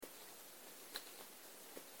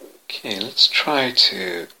Okay, let's try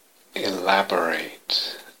to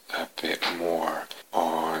elaborate a bit more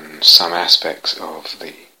on some aspects of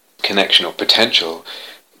the connection or potential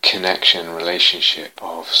connection relationship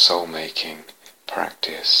of soul-making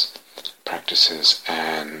practices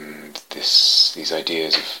and these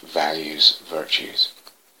ideas of values, virtues,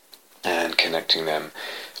 and connecting them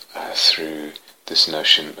through this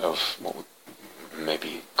notion of what we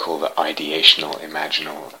maybe call the ideational,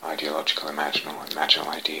 imaginal, ideological, imaginal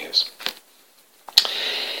ideas.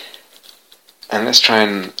 And let's try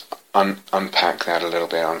and unpack that a little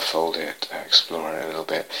bit, unfold it, explore it a little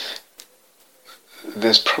bit.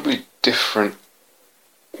 There's probably different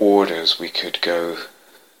orders we could go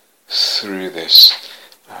through this.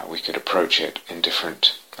 We could approach it in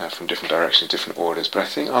from different directions, different orders. But I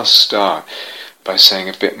think I'll start by saying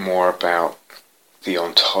a bit more about the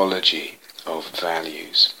ontology of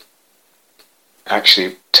values.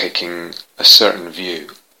 Actually taking a certain view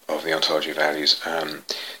of the ontology of values,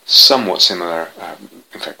 somewhat similar,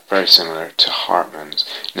 in fact very similar to Hartman's.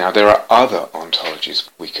 Now there are other ontologies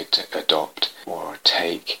we could adopt or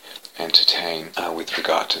entertain with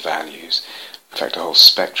regard to values. In fact, a whole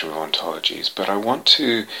spectrum of ontologies. But I want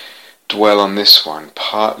to dwell on this one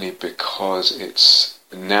partly because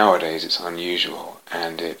nowadays it's unusual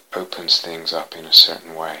and it opens things up in a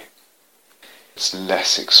certain way. It's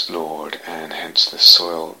less explored, and hence the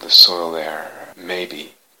soil there may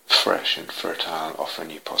be fresh and fertile and offer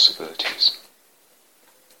new possibilities.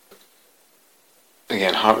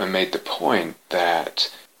 Again, Hartman made the point that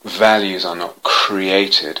values are not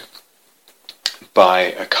created by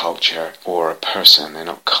a culture or a person. They're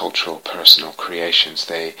not cultural, personal creations.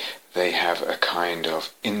 They have a kind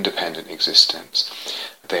of independent existence.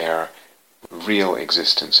 They are real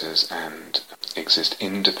existences and exist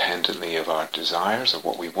independently of our desires, of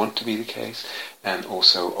what we want to be the case, and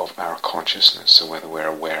also of our consciousness. So whether we're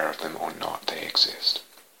aware of them or not, they exist.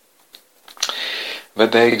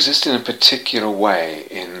 But they exist in a particular way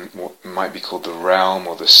in what might be called the realm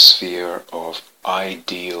or the sphere of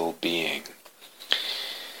ideal being.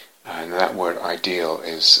 And that word ideal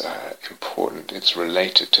is important. It's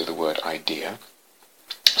related to the word idea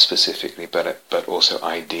specifically, but also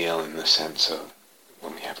ideal in the sense of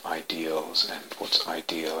when we have ideals and what's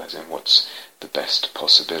ideal as in what's the best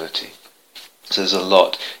possibility. So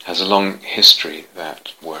has a long history,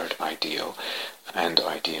 that word ideal and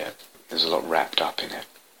idea. There's a lot wrapped up in it.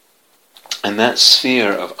 And that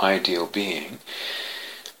sphere of ideal being,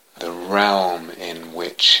 the realm in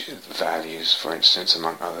which values, for instance,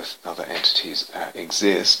 among other entities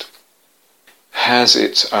exist, has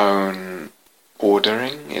its own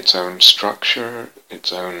ordering, its own structure,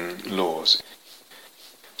 its own laws.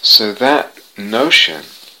 So that notion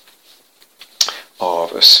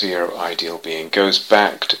of a sphere of ideal being goes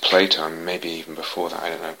back to Plato, and maybe even before that, I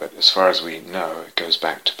don't know, but as far as we know, it goes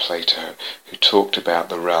back to Plato, who talked about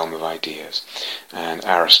the realm of ideas, and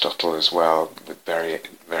Aristotle as well, with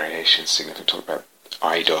variations significant, talked about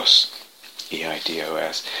eidos,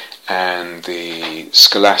 E-I-D-O-S, and the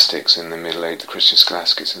scholastics in the Middle Age, the Christian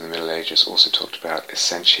scholastics in the Middle Ages also talked about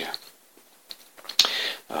essentia,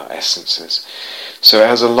 essences. So it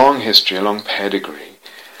has a long history, a long pedigree,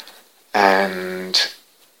 and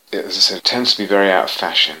as I said, it tends to be very out of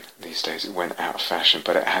fashion these days. It went out of fashion,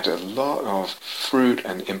 but it had a lot of fruit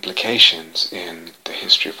and implications in the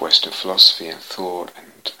history of Western philosophy and thought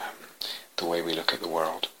and the way we look at the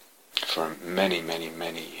world for many, many,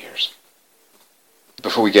 many years.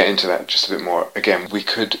 Before we get into that just a bit more, again, we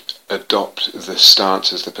could adopt the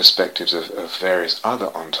stances, the perspectives of various other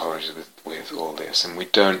ontologies with all this, and we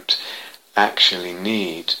don't actually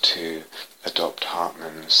need to adopt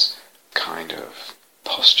Hartman's kind of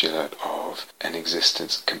postulate of an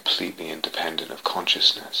existence completely independent of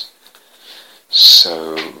consciousness.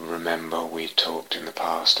 So remember, we talked in the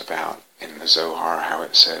past about, in the Zohar, how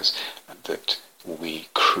it says that we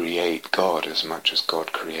create God as much as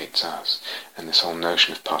God creates us. And this whole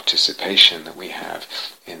notion of participation that we have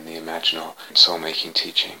in the imaginal soul-making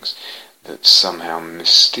teachings, that somehow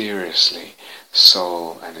mysteriously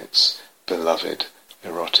soul and its beloved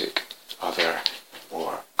erotic other,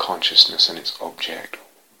 or consciousness and its object,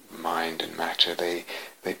 mind and matter, they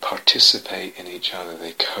participate in each other,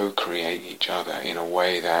 they co-create each other in a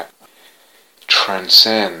way that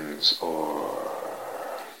transcends or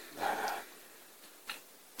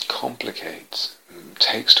complicates,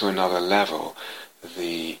 takes to another level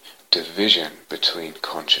the division between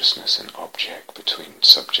consciousness and object, between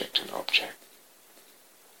subject and object.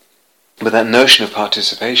 But that notion of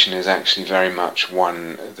participation is actually very much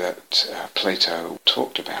one that Plato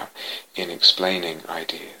talked about in explaining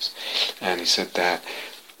ideas. And he said that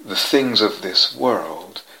the things of this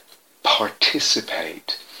world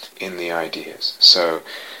participate in the ideas. So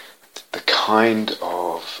the kind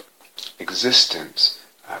of existence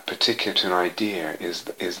particular to an idea is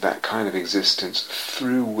that kind of existence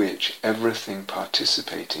through which everything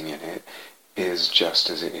participating in it is just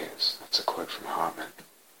as it is. That's a quote from Hartman.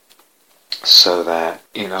 So that,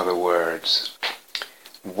 in other words,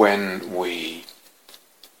 when we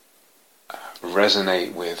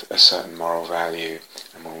resonate with a certain moral value,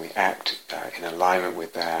 and when we act in alignment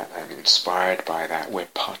with that and inspired by that, we're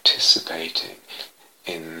participating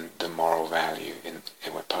in the moral value, and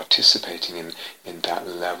we're participating in that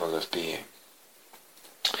level of being.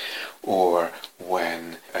 Or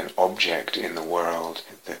when an object in the world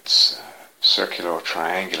that's circular or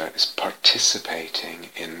triangular is participating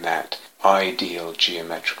in that ideal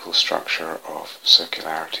geometrical structure of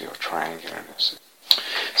circularity or triangularness.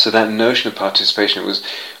 So that notion of participation, it was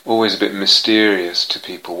always a bit mysterious to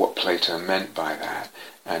people what Plato meant by that,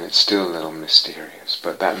 and it's still a little mysterious,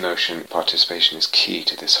 but that notion of participation is key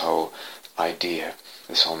to this whole idea,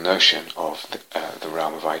 this whole notion of the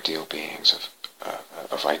realm of ideal beings,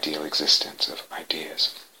 of ideal existence, of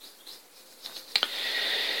ideas.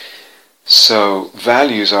 So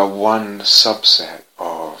values are one subset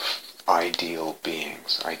of ideal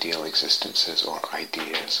beings, ideal existences, or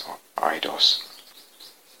ideas, or eidos.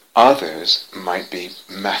 Others might be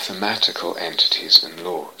mathematical entities and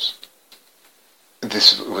laws.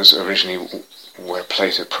 This was originally where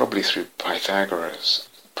Plato, probably through Pythagoras,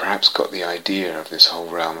 perhaps got the idea of this whole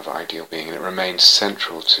realm of ideal being, and it remains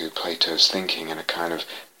central to Plato's thinking and a kind of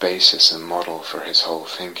basis and model for his whole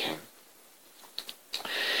thinking.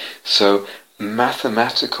 So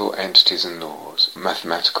mathematical entities and laws,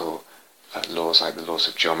 mathematical laws like the laws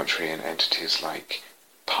of geometry and entities like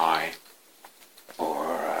pi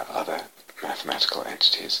or other mathematical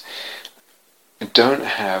entities, don't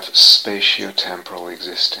have spatio-temporal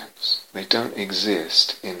existence. They don't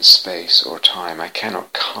exist in space or time. I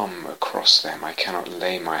cannot come across them. I cannot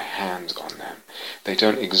lay my hands on them. They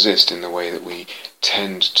don't exist in the way that we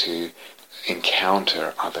tend to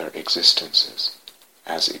encounter other existences,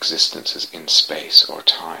 as existences in space or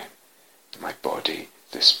time. My body,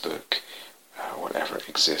 this book, whatever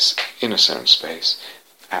exists in a certain space,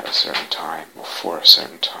 at a certain time, or for a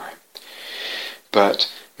certain time.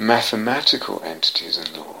 But mathematical entities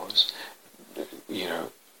and laws,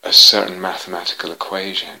 a certain mathematical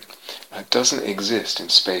equation, doesn't exist in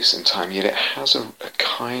space and time, yet it has a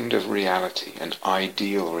kind of reality, an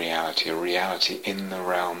ideal reality, a reality in the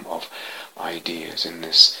realm of ideas, in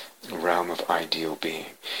this realm of ideal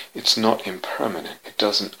being. It's not impermanent. It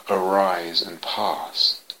doesn't arise and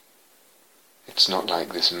pass. It's not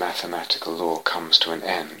like this mathematical law comes to an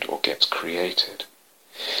end or gets created.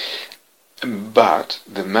 But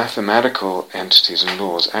the mathematical entities and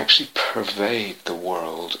laws actually pervade the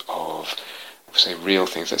world of, say, real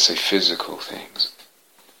things, let's say physical things.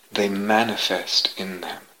 They manifest in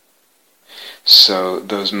them. So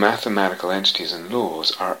those mathematical entities and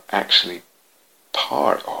laws are actually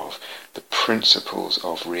part of the principles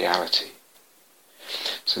of reality.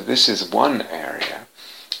 So this is one area,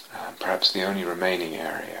 perhaps the only remaining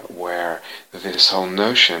area, where this whole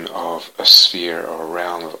notion of a sphere or a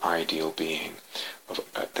realm of ideal being, of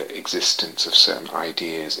the existence of certain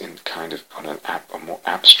ideas in kind of on a more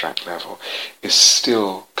abstract level, is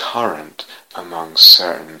still current among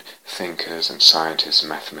certain thinkers and scientists,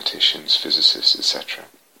 mathematicians, physicists, etc.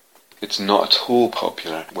 It's not at all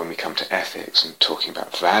popular when we come to ethics and talking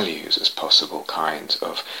about values as possible kinds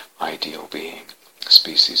of ideal being,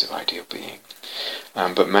 species of ideal being.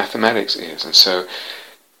 But mathematics is, and so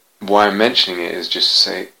why I'm mentioning it is just to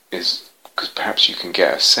say, is because perhaps you can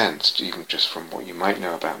get a sense, even just from what you might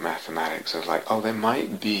know about mathematics, of like, there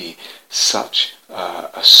might be such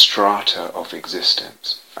a strata of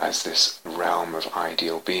existence as this realm of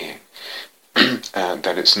ideal being,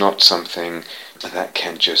 that it's not something that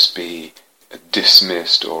can just be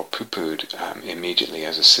dismissed or poo-pooed immediately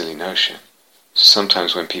as a silly notion.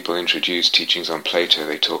 Sometimes when people introduce teachings on Plato,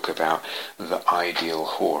 they talk about the ideal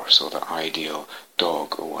horse or the ideal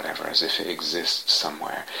dog or whatever, as if it exists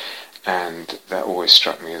somewhere. And that always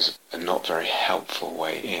struck me as a not very helpful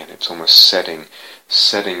way in. It's almost setting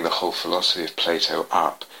the whole philosophy of Plato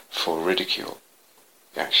up for ridicule.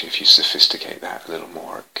 Actually, if you sophisticate that a little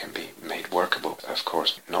more, it can be made workable, of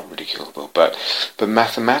course, not ridiculable. But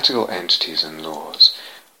mathematical entities and laws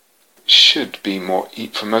should be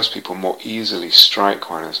for most people, more easily strike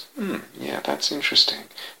one as, yeah, that's interesting.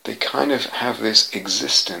 They kind of have this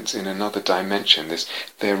existence in another dimension.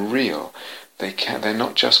 They're real. They're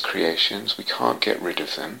not just creations. We can't get rid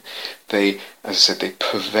of them. They, as I said, they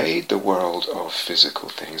pervade the world of physical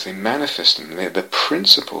things. They manifest them. They're the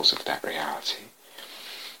principles of that reality.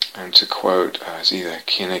 And to quote as either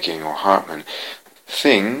Kinneging or Hartman,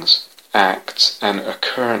 things, acts, and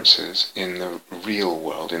occurrences in the real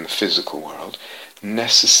world, in the physical world,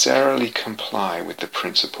 necessarily comply with the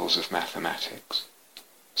principles of mathematics.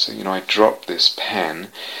 So, I drop this pen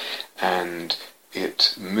and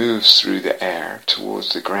it moves through the air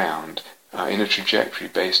towards the ground in a trajectory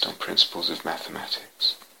based on principles of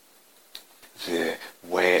mathematics. The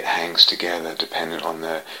way it hangs together dependent on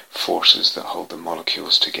the forces that hold the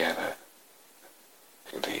molecules together.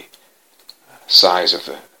 The size of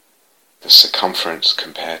the circumference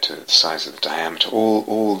compared to the size of the diameter.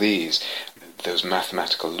 All those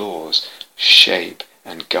mathematical laws shape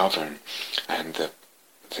and govern and the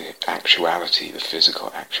actuality, the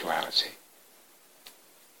physical actuality.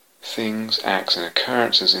 Things, acts, and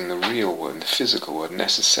occurrences in the real world, in the physical world,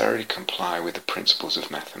 necessarily comply with the principles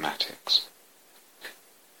of mathematics.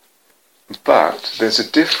 But there's a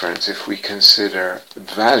difference if we consider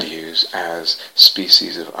values as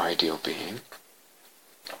species of ideal being,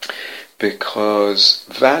 because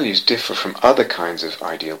values differ from other kinds of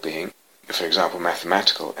ideal being, for example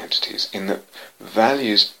mathematical entities, in that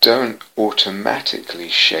values don't automatically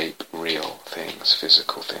shape real things,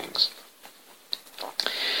 physical things.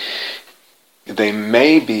 They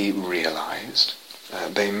may be realized,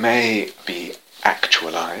 they may be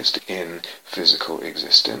actualized in physical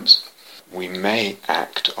existence. We may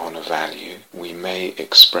act on a value, we may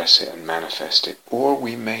express it and manifest it, or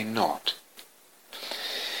we may not.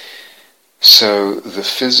 So the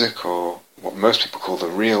physical, what most people call the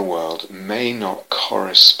real world, may not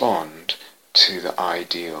correspond to the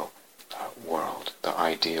ideal world, the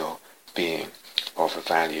ideal being of a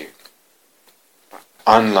value.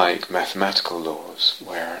 Unlike mathematical laws,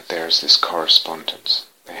 where there's this correspondence,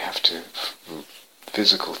 they have to,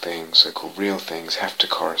 physical things, so-called real things, have to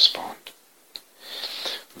correspond.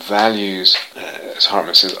 Values, as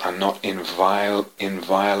Hartman says, are not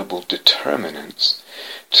inviolable determinants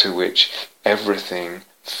to which everything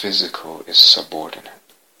physical is subordinate.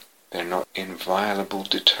 They're not inviolable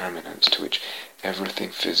determinants to which everything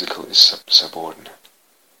physical is subordinate.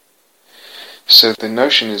 So the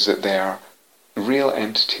notion is that they are real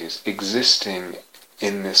entities existing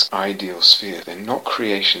in this ideal sphere. They're not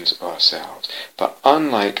creations of ourselves, but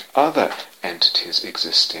unlike other entities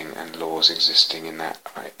existing and laws existing in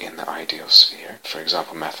the ideal sphere, for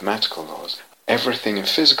example mathematical laws, everything in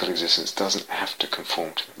physical existence doesn't have to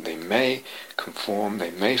conform to them. They may conform,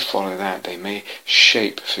 they may follow that, they may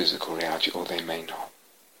shape physical reality, or they may not.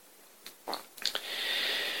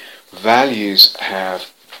 Values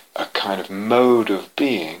have a kind of mode of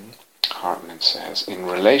being, Hartman says, in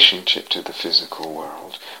relationship to the physical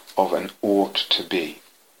world, of an ought to be.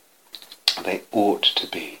 They ought to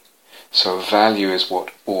be. So value is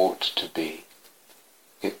what ought to be.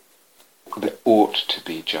 There ought to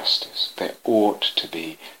be justice. There ought to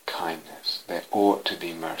be kindness. There ought to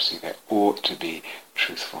be mercy. There ought to be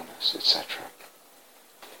truthfulness, etc.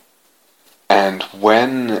 And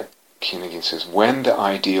when, Kinneging says, when the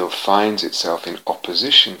ideal finds itself in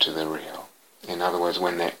opposition to the real, in other words,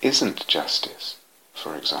 when there isn't justice,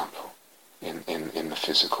 for example, in the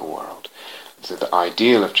physical world, so the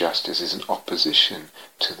ideal of justice is in opposition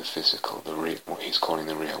to the physical, the real, what he's calling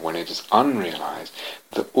the real. When it is unrealized,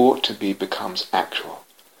 the ought to be becomes actual.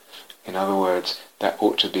 In other words, that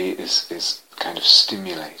ought to be is kind of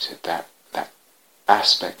stimulated. That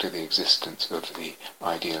aspect of the existence of the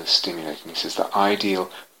ideal is stimulated. And he says the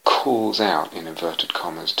ideal calls out, in inverted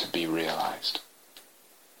commas, to be realized.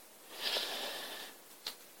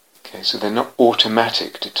 Okay, so they're not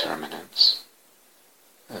automatic determinants.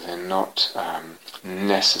 They're not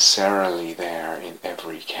necessarily there in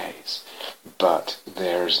every case, but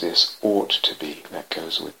there's this ought to be that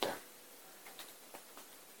goes with them.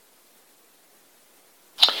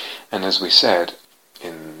 And as we said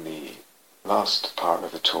in the last part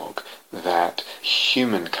of the talk, that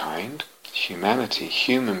humankind, humanity,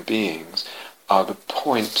 human beings, are the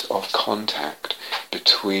point of contact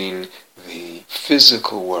between the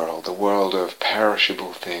physical world, the world of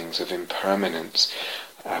perishable things, of impermanence,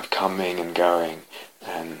 of coming and going,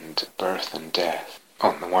 and birth and death,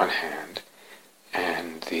 on the one hand,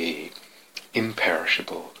 and the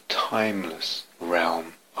imperishable, timeless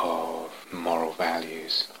realm of moral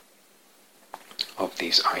values, of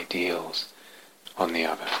these ideals, on the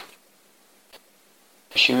other.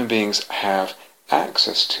 Human beings have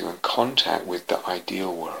access to and contact with the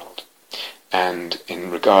ideal world. And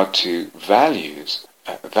in regard to values,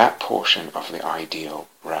 that portion of the ideal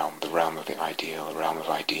realm, the realm of the ideal, the realm of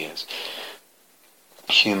ideas,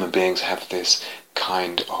 human beings have this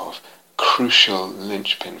kind of crucial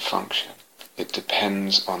linchpin function. It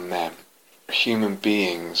depends on them. Human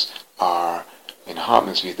beings are, in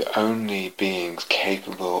Hartman's view, the only beings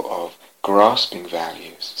capable of grasping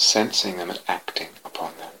values, sensing them and acting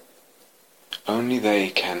upon them. Only they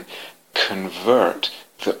can convert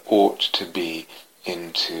the ought to be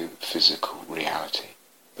into physical reality,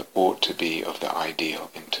 the ought to be of the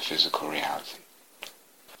ideal into physical reality.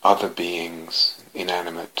 Other beings,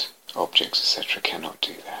 inanimate objects, etc., cannot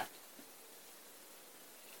do that.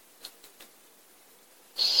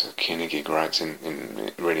 So Koenig writes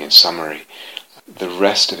really in summary, the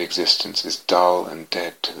rest of existence is dull and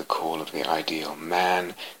dead to the call of the ideal.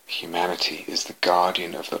 Man, humanity, is the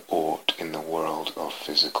guardian of the ought in the world of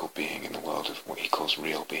physical being, in the world of what he calls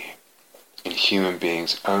real being. In human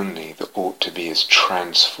beings only, the ought to be is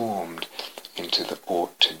transformed into the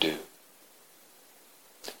ought to do.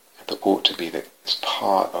 The ought to be that is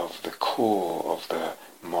part of the core of the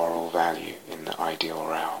moral value in the ideal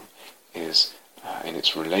realm, is in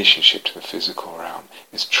its relationship to the physical realm,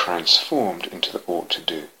 is transformed into the ought to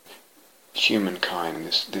do. Humankind,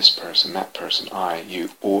 this person, that person, I, you,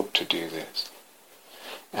 ought to do this.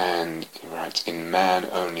 And he writes, in man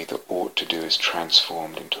only the ought to do is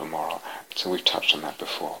transformed into a moral act. So we've touched on that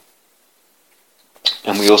before.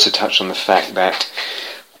 And we also touched on the fact that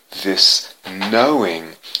this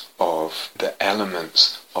knowing of the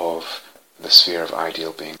elements of the sphere of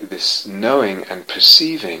ideal being, this knowing and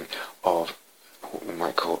perceiving of what we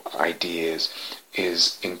might call ideas,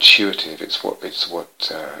 is intuitive. It's what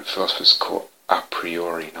philosophers call a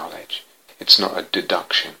priori knowledge. It's not a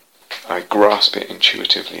deduction. I grasp it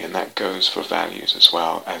intuitively, and that goes for values as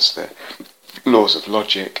well as the laws of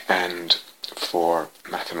logic and for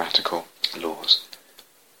mathematical laws.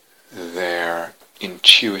 They're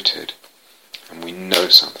intuited, and we know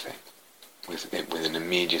something with an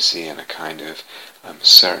immediacy and a kind of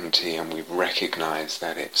certainty, and we recognize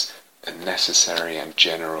that it's a necessary and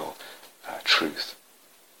general truth.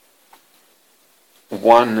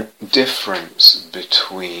 One difference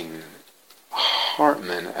between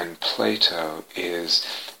Hartman and Plato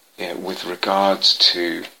is with regards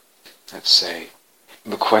to, let's say,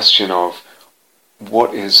 the question of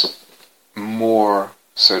what is more,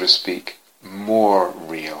 so to speak, more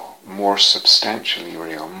real, more substantially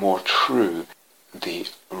real, more true, the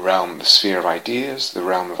realm, the sphere of ideas, the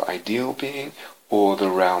realm of ideal being, or the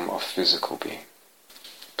realm of physical being.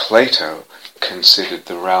 Plato considered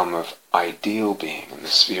the realm of ideal being and the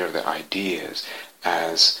sphere of the ideas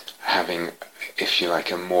as having, if you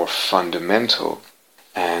like, a more fundamental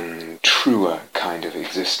and truer kind of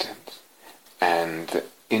existence. And the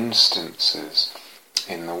instances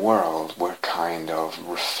in the world were kind of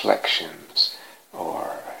reflections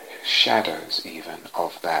or shadows even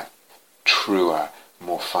of that truer,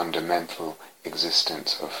 more fundamental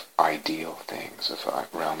existence of ideal things, of a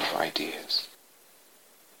realm of ideas.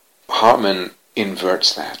 Hartman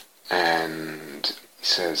inverts that, and he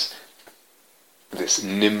says this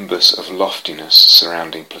nimbus of loftiness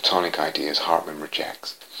surrounding Platonic ideas Hartman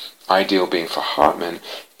rejects. Ideal being for Hartman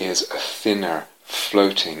is a thinner,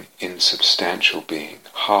 floating, insubstantial being,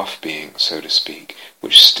 half being, so to speak,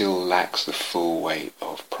 which still lacks the full weight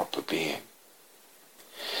of proper being.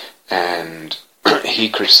 And he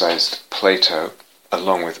criticized Plato,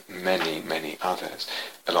 along with many, many others,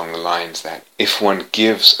 along the lines that if one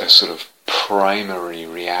gives a sort of primary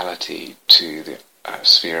reality to the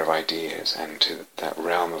sphere of ideas and to that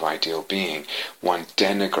realm of ideal being, one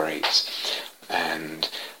denigrates and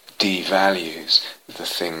devalues the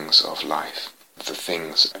things of life, the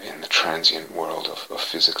things in the transient world of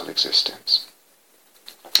physical existence.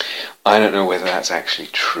 I don't know whether that's actually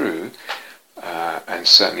true, and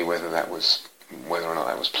certainly whether or not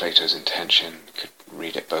that was Plato's intention. You could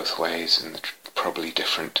read it both ways, and probably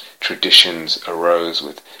different traditions arose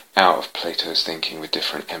out of Plato's thinking with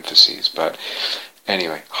different emphases. But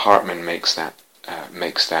anyway, Hartman makes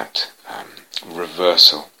that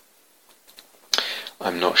reversal.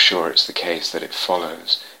 I'm not sure it's the case that it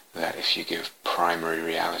follows that if you give primary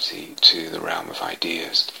reality to the realm of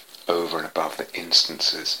ideas over and above the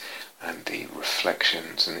instances and the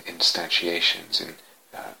reflections and the instantiations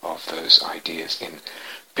of those ideas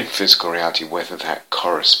in physical reality, whether that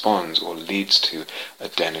corresponds or leads to a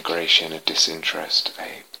denigration, a disinterest,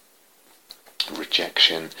 a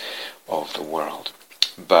rejection of the world.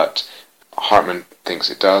 But Hartman thinks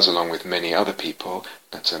it does, along with many other people.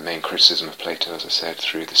 That's a main criticism of Plato, as I said,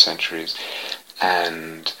 through the centuries.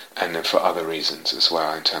 and then for other reasons as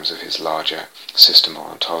well, in terms of his larger system or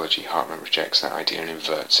ontology. Hartman rejects that idea and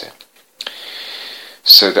inverts it.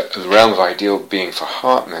 So the realm of ideal being for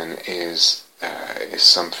Hartman is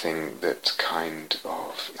something that kind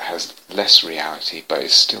of has less reality, but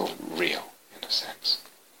is still real in a sense.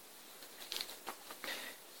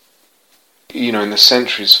 You know, in the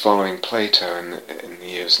centuries following Plato and in the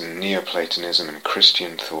years of Neoplatonism and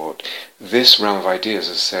Christian thought, this realm of ideas,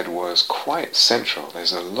 as I said, was quite central.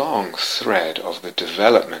 There's a long thread of the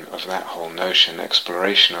development of that whole notion,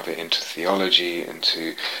 exploration of it into theology,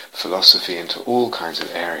 into philosophy, into all kinds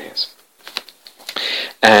of areas.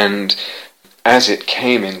 And as it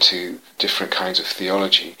came into different kinds of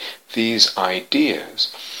theology, these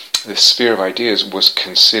ideas, the sphere of ideas, was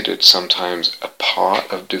considered sometimes a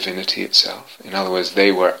part of divinity itself. In other words,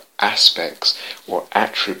 they were aspects or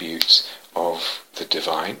attributes of the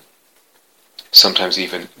divine, sometimes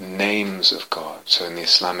even names of God. So in the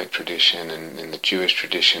Islamic tradition and in the Jewish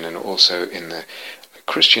tradition and also in the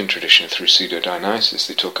Christian tradition through Pseudo-Dionysus,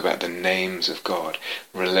 they talk about the names of God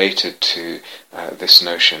related to this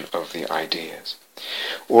notion of the ideas.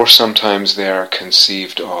 Or sometimes they are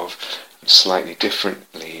conceived of slightly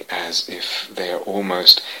differently, as if they are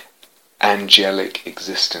almost angelic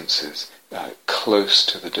existences close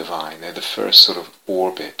to the divine. They're the first sort of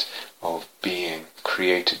orbit of being,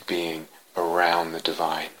 created being around the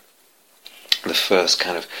divine. The first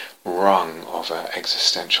kind of rung of an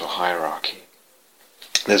existential hierarchy.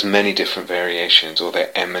 There's many different variations, or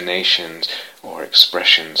they're emanations or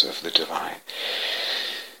expressions of the divine.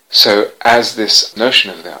 So as this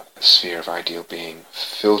notion of the sphere of ideal being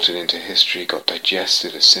filtered into history, got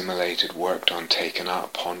digested, assimilated, worked on, taken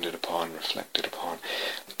up, pondered upon, reflected upon,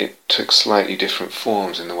 it took slightly different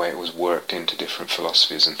forms in the way it was worked into different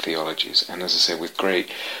philosophies and theologies, and as I say, with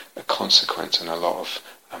great consequence and a lot of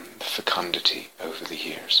fecundity over the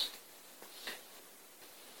years.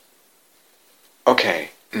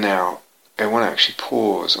 Okay, now I want to actually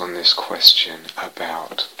pause on this question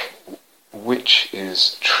about which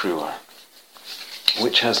is truer,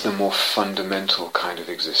 which has the more fundamental kind of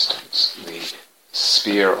existence, the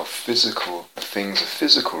sphere of physical things, of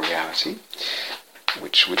physical reality,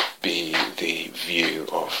 which would be the view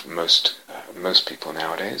of most people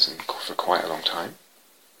nowadays and for quite a long time,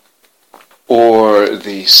 or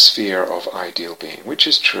the sphere of ideal being, which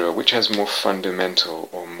is truer, which has more fundamental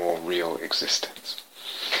or more real existence.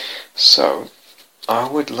 So, I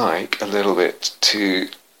would like a little bit to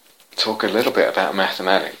talk a little bit about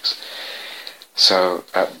mathematics. So,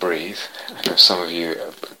 at Breathe, I know some of you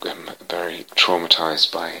are very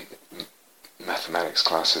traumatized by mathematics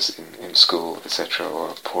classes in school, etc.,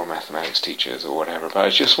 or poor mathematics teachers or whatever, but I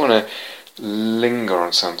just want to linger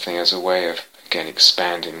on something as a way of, again,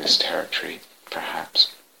 expanding this territory,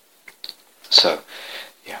 perhaps. So,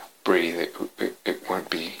 yeah, Breathe, it won't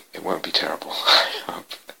be terrible, I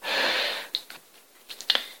hope.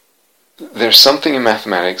 There's something in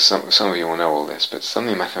mathematics, some of you will know all this, but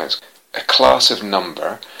something in mathematics, a class of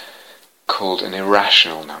number called an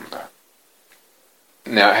irrational number.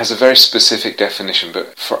 Now, it has a very specific definition,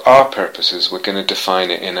 but for our purposes, we're going to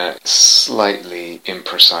define it in a slightly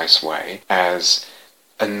imprecise way as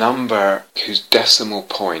a number whose decimal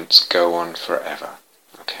points go on forever.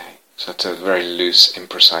 Okay, so that's a very loose,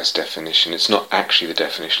 imprecise definition. It's not actually the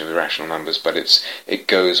definition of irrational numbers, but it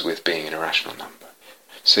goes with being an irrational number.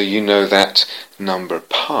 So you know that number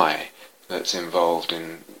pi that's involved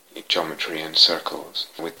in geometry and circles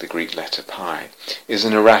with the Greek letter pi is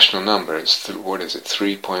an irrational number. It's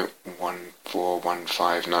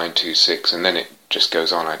 3.1415926, and then it just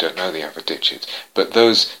goes on. I don't know the other digits, but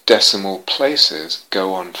those decimal places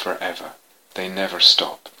go on forever. They never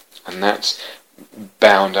stop, and that's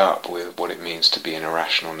bound up with what it means to be an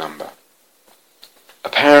irrational number.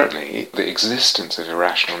 Apparently, the existence of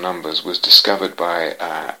irrational numbers was discovered by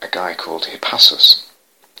a guy called Hippasus.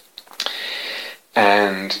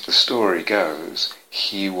 And the story goes,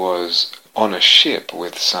 he was on a ship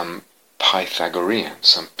with some Pythagoreans,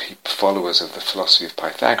 some followers of the philosophy of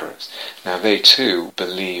Pythagoras. Now they too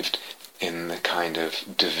believed in the kind of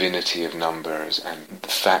divinity of numbers and the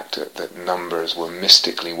fact that numbers were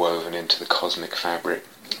mystically woven into the cosmic fabric,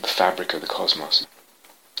 the fabric of the cosmos.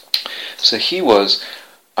 So he was,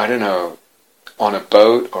 I don't know, on a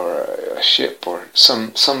boat or a ship or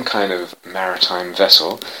some kind of maritime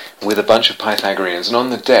vessel with a bunch of Pythagoreans, and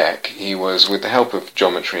on the deck he was, with the help of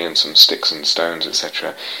geometry and some sticks and stones,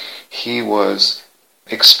 etc., he was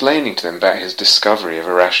explaining to them about his discovery of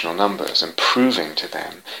irrational numbers and proving to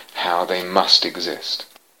them how they must exist.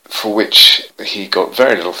 for which he got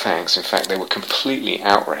very little thanks. In fact, they were completely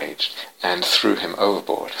outraged and threw him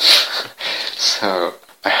overboard. So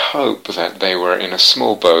I hope that they were in a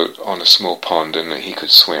small boat on a small pond and that he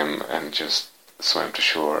could swim and just swam to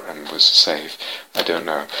shore and was safe. I don't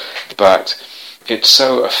know. But it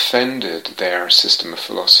so offended their system of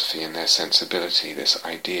philosophy and their sensibility, this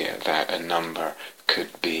idea that a number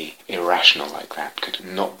could be irrational like that, could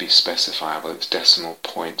not be specifiable, its decimal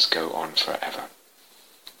points go on forever.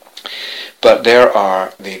 But there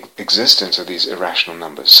are the existence of these irrational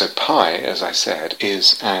numbers. So pi, as I said,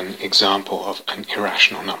 is an example of an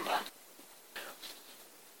irrational number.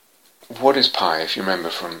 What is pi, if you remember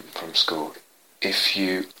from school? If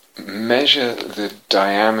you measure the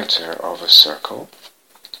diameter of a circle,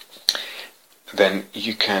 then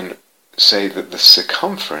you can say that the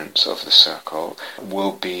circumference of the circle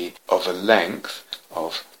will be of a length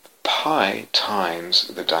of pi times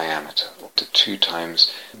the diameter, up to 2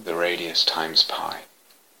 times the radius times pi.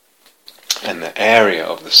 And the area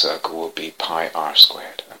of the circle will be pi r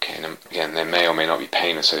squared. Okay, and again, there may or may not be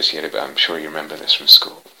pain associated, but I'm sure you remember this from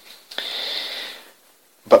school.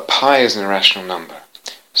 But pi is an irrational number.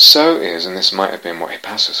 So is, and this might have been what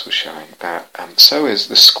Hippasus was showing, that so is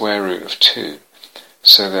the square root of 2.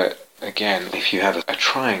 So that, again, if you have a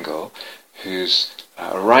triangle whose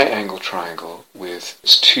a right angle triangle with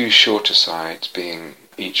its 2 shorter sides being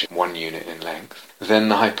each 1 unit in length, then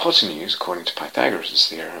the hypotenuse, according to Pythagoras'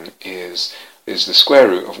 theorem, is the square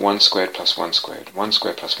root of 1 squared plus 1 squared. 1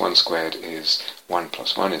 squared plus 1 squared is 1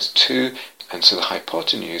 plus 1 is 2, and so the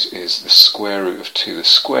hypotenuse is the square root of 2. The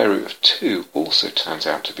square root of 2 also turns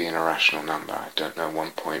out to be an irrational number. I don't know,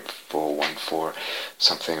 1.414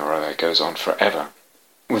 something or other. It goes on forever.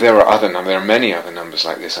 Well, there are many other numbers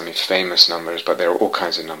like this. I mean, famous numbers, but there are all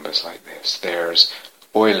kinds of numbers like this. There's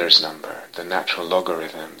Euler's number, the natural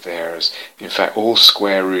logarithm. There's, in fact, all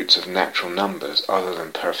square roots of natural numbers other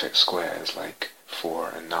than perfect squares, like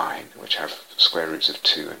 4 and 9, which have square roots of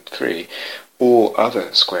 2 and 3. All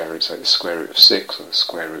other square roots, like the square root of 6 or the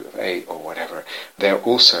square root of 8 or whatever, they're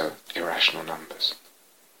also irrational numbers.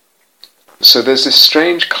 So there's this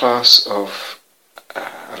strange class of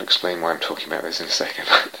I'll explain why I'm talking about this in a second.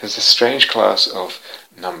 There's a strange class of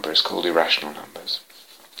numbers called irrational numbers.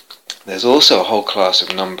 There's also a whole class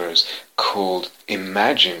of numbers called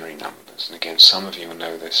imaginary numbers. And again, some of you will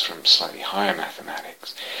know this from slightly higher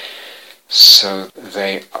mathematics. So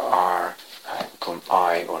they are called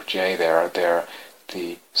I or J. They're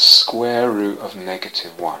the square root of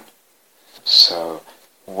 -1. So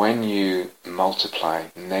when you multiply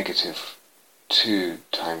 -2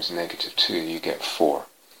 times -2, you get 4.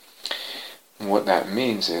 And what that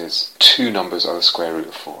means is 2 numbers are the square root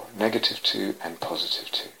of 4, -2 and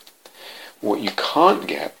 +2. What you can't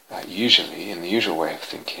get, usually, in the usual way of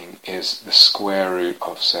thinking, is the square root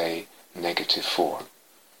of, say, -4.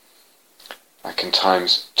 I can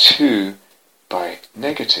times 2 by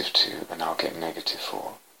 -2 and I'll get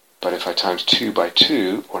 -4. But if I times 2 by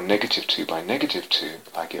 2, or -2 by -2,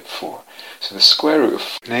 I get 4. So the square root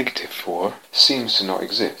of -4 seems to not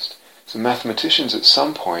exist. So mathematicians at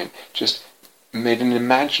some point just made an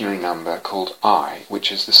imaginary number called I,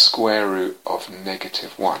 which is the square root of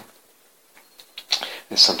 -1.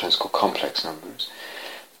 It's sometimes called complex numbers.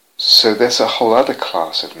 So there's a whole other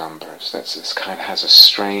class of numbers this kind of has a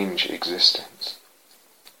strange existence.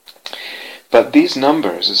 But these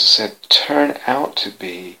numbers, as I said, turn out to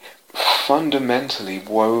be fundamentally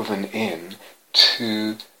woven in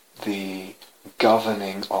to the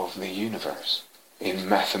governing of the universe, in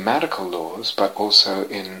mathematical laws, but also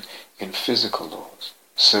in physical laws.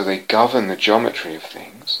 So they govern the geometry of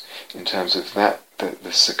things in terms of that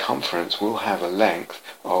the circumference will have a length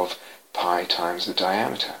of pi times the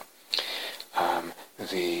diameter.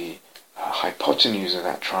 The hypotenuse of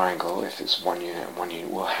that triangle, if it's 1 unit and 1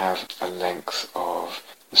 unit, will have a length of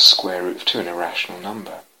the square root of 2, an irrational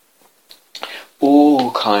number.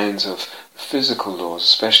 All kinds of physical laws,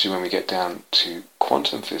 especially when we get down to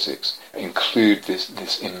quantum physics, include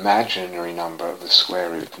this imaginary number of the square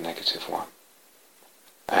root of -1.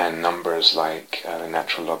 And numbers like the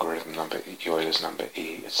natural logarithm number, Euler's number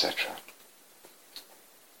E, etc.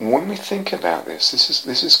 When we think about this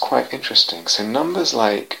is quite interesting. So numbers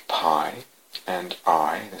like pi and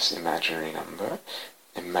I, this imaginary number,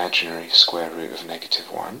 imaginary square root of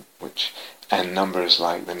 -1, and numbers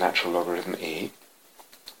like the natural logarithm E,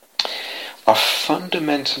 are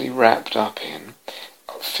fundamentally wrapped up in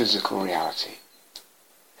physical reality.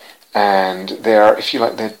 And they are, if you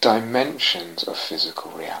like, they're dimensions of physical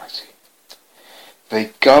reality.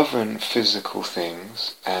 They govern physical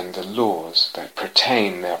things and the laws that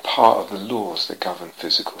pertain, they're part of the laws that govern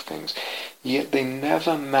physical things, yet they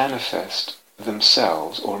never manifest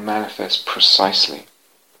themselves or manifest precisely.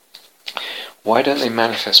 Why don't they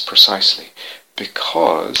manifest precisely?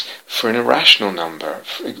 Because for an irrational number,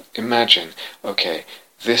 imagine, okay,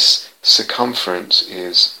 this circumference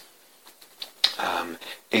is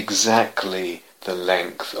exactly the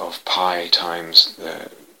length of pi times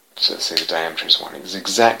so let's say the diameter is 1, it's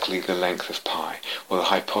exactly the length of pi, or the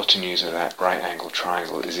hypotenuse of that right angled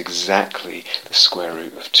triangle is exactly the square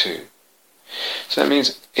root of 2. So that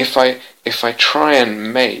means if I try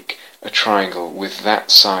and make a triangle with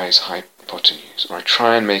that size hypotenuse, or I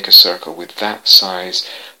try and make a circle with that size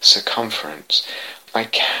circumference, I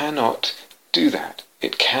cannot do that.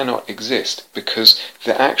 It cannot exist, because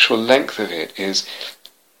the actual length of it is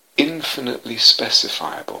infinitely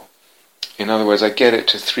specifiable. In other words, I get it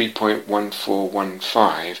to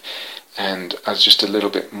 3.1415, and as just a little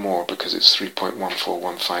bit more because it's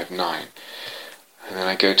 3.14159. And then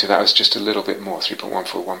I go to that as just a little bit more,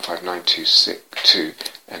 3.1415922,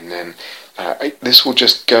 and then this will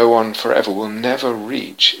just go on forever. We'll never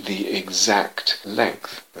reach the exact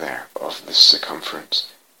length there of the circumference.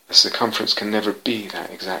 The circumference can never be that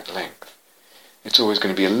exact length. It's always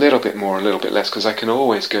going to be a little bit more, a little bit less, because I can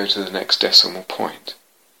always go to the next decimal point.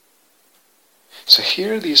 So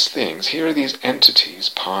here are these things, here are these entities,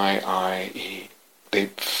 pi, I, e. They're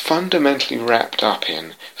fundamentally wrapped up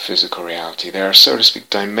in physical reality. They are, so to speak,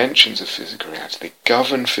 dimensions of physical reality. They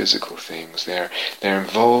govern physical things. They're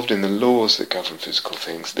involved in the laws that govern physical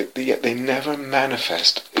things, yet they never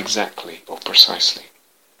manifest exactly or precisely.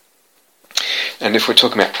 And if we're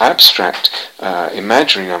talking about abstract,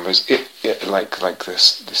 imaginary numbers, like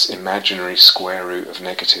this imaginary square root of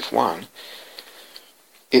 -1,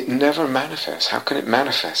 it never manifests. How can it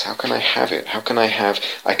manifest? How can I have it? I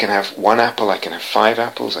can have 1 apple, I can have 5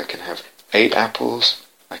 apples, I can have 8 apples,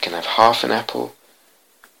 I can have half an apple,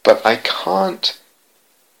 but I can't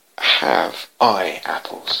have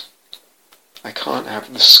apples. I can't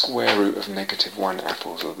have the square root of -1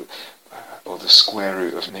 apples, or the square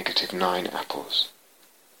root of -9 apples.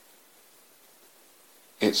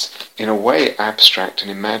 It's, in a way, abstract and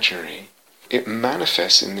imaginary. It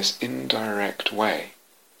manifests in this indirect way.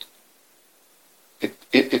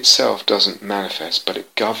 It itself doesn't manifest, but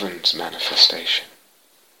it governs manifestation.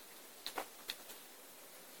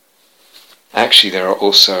 Actually, there are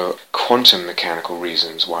also quantum mechanical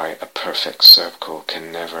reasons why a perfect circle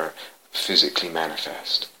can never physically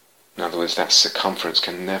manifest. In other words, that circumference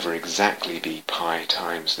can never exactly be pi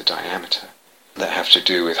times the diameter. That have to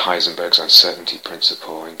do with Heisenberg's uncertainty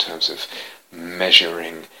principle in terms of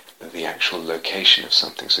measuring the actual location of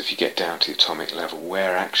something. So if you get down to the atomic level,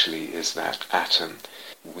 where actually is that atom?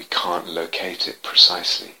 We can't locate it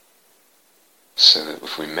precisely. So that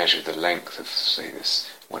if we measure the length of, say, this,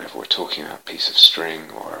 whatever we're talking about, piece of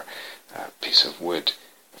string or a piece of wood,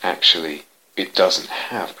 actually it doesn't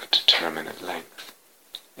have a determinate length.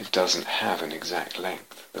 It doesn't have an exact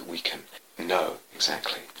length that we can know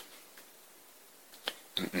exactly.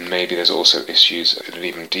 Maybe there's also issues at an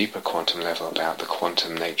even deeper quantum level about the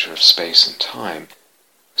quantum nature of space and time,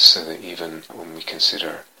 so that even when we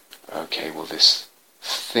consider, okay, well, this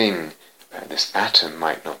thing, this atom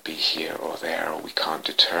might not be here or there, or we can't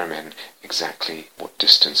determine exactly what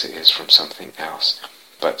distance it is from something else.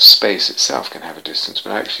 But space itself can have a distance,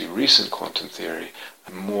 but actually recent quantum theory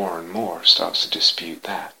more and more starts to dispute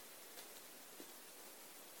that.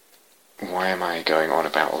 Why am I going on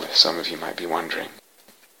about all this? Some of you might be wondering.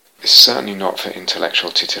 It's certainly not for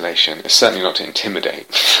intellectual titillation. It's certainly not to intimidate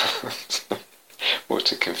or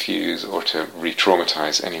to confuse or to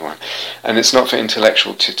re-traumatize anyone. And it's not for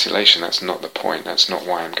intellectual titillation. That's not the point. That's not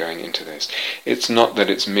why I'm going into this. It's not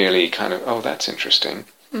that it's merely kind of, oh, that's interesting.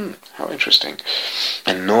 How interesting.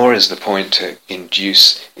 And nor is the point to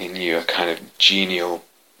induce in you a kind of genial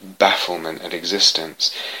bafflement at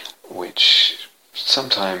existence, which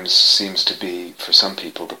sometimes seems to be, for some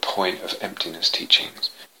people, the point of emptiness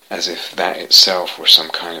teachings, as if that itself were some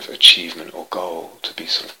kind of achievement or goal, to be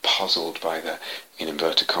sort of puzzled by the, in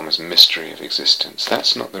inverted commas, mystery of existence.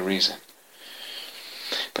 That's not the reason.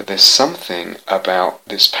 But there's something about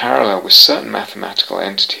this parallel with certain mathematical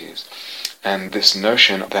entities, and this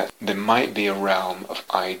notion that there might be a realm of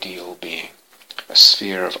ideal being, a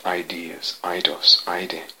sphere of ideas, eidos,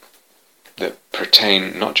 ide, that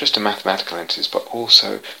pertain not just to mathematical entities, but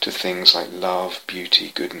also to things like love, beauty,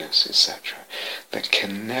 goodness, etc., that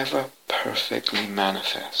can never perfectly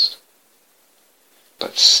manifest.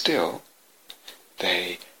 But still,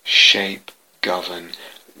 they shape, govern,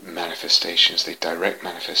 manifestations, they direct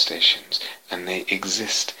manifestations, and they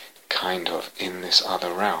exist kind of in this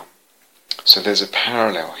other realm. So there's a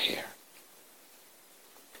parallel here.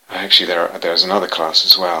 Actually, there's another class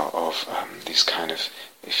as well of these kind of,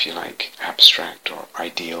 if you like, abstract or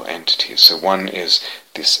ideal entities. So one is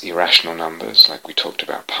this irrational numbers, like we talked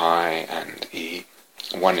about pi and e.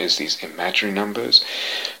 One is these imaginary numbers,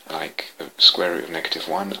 like the square root of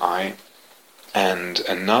 -1, I. And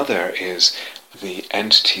another is the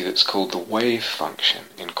entity that's called the wave function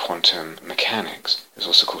in quantum mechanics. It's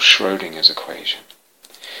also called Schrödinger's equation.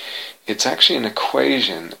 It's actually an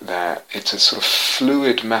equation that it's a sort of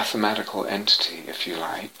fluid mathematical entity, if you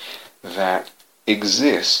like, that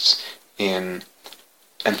exists in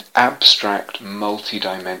an abstract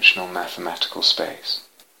multi-dimensional mathematical space.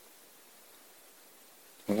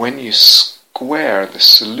 When you square the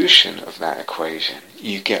solution of that equation,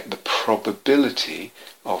 you get the probability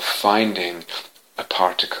of finding a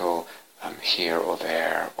particle here or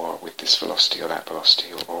there, or with this velocity or that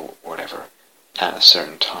velocity, or whatever, at a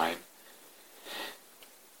certain time.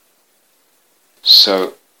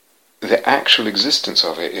 So the actual existence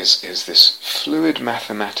of it is this fluid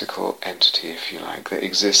mathematical entity, if you like, that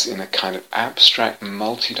exists in a kind of abstract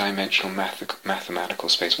multi-dimensional mathematical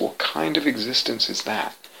space. What kind of existence is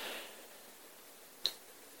that?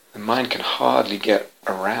 The mind can hardly get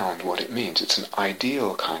around what it means. It's an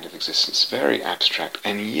ideal kind of existence, very abstract,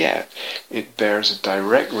 and yet it bears a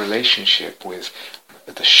direct relationship with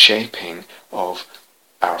the shaping of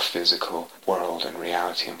our physical world and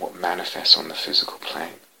reality and what manifests on the physical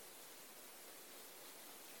plane.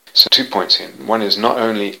 So 2 points here. One is, not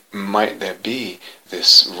only might there be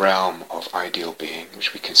this realm of ideal being,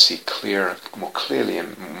 which we can see more clearly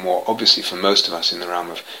and more obviously for most of us in the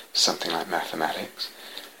realm of something like mathematics,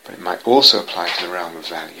 but it might also apply to the realm of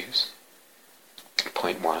values.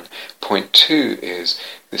 Point one. Point two is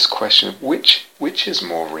this question of which is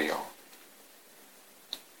more real?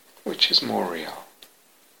 Which is more real?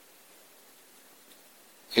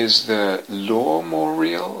 Is the law more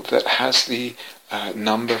real that has the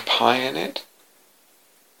number pi in it,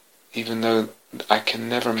 even though I can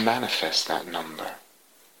never manifest that number?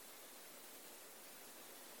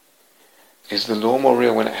 Is the law more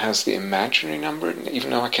real when it has the imaginary number, even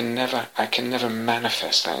though I can never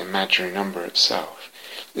manifest that imaginary number itself?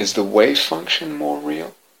 Is the wave function more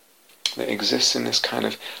real that exists in this kind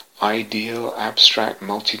of ideal, abstract,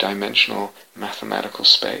 multi-dimensional mathematical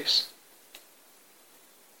space?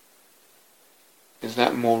 Is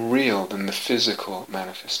that more real than the physical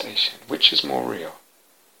manifestation? Which is more real?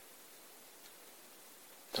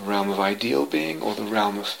 The realm of ideal being or the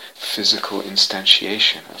realm of physical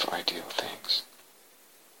instantiation of ideal things?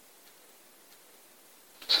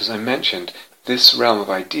 So as I mentioned, this realm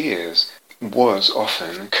of ideas was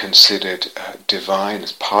often considered divine,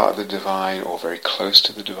 as part of the divine or very close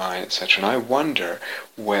to the divine, etc. And I wonder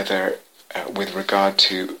whether, with regard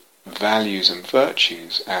to values and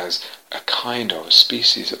virtues as a kind of a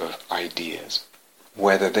species of ideas,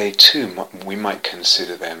 whether they too, we might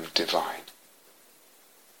consider them divine,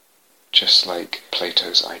 just like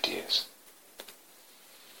Plato's ideas.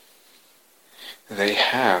 They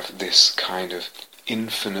have this kind of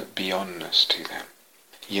infinite beyondness to them,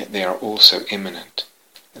 yet they are also immanent.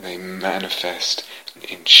 They manifest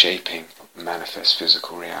in shaping, manifest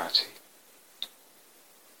physical reality.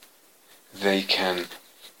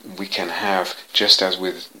 We can have, just as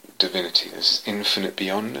with divinity, this infinite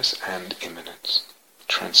beyondness and immanence,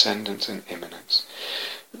 transcendence and immanence.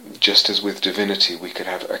 Just as with divinity, we could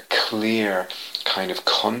have a clear kind of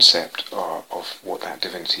concept of what that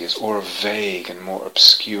divinity is, or a vague and more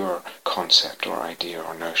obscure concept or idea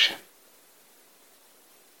or notion.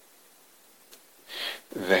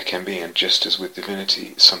 There can be, and just as with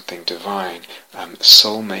divinity, something divine,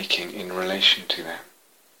 soul-making in relation to them.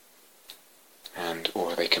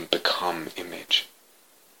 Or they can become image.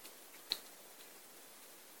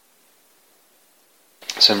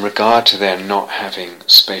 So in regard to their not having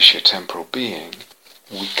spatiotemporal being,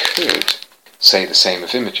 we could say the same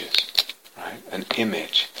of images. Right? An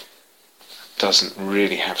image doesn't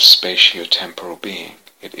really have spatiotemporal being.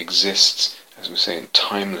 It exists, as we say,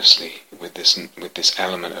 timelessly with this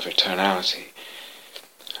element of eternality.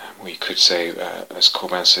 We could say, as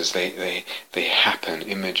Corbin says, they happen,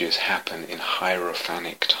 images happen in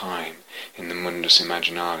hierophanic time, in the mundus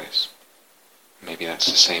imaginalis. Maybe that's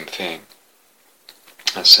the same thing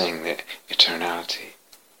as saying that eternality.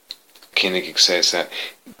 Koenig says that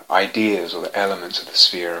ideas, or the elements of the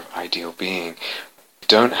sphere of ideal being,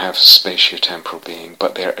 don't have spatiotemporal being,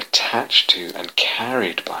 but they're attached to and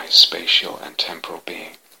carried by spatial and temporal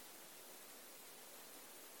being.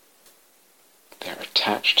 They're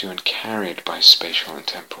attached to and carried by spatial and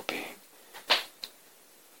temporal being.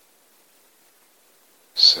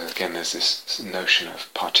 So again, there's this notion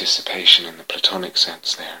of participation in the Platonic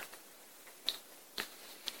sense there.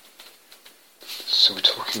 So we're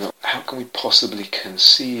talking about how can we possibly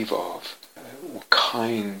conceive of what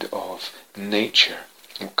kind of nature,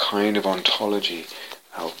 what kind of ontology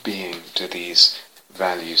of being do these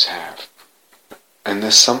values have? And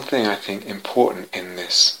there's something, I think, important in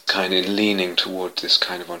this kind of leaning towards this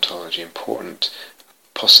kind of ontology. Important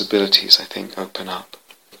possibilities, I think, open up.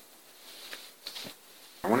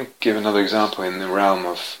 I want to give another example in the realm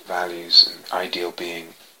of values and ideal being.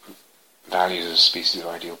 Values as a species of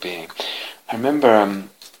ideal being. I remember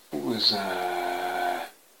it was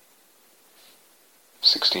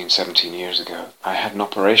 16, 17 years ago. I had an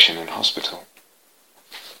operation in hospital.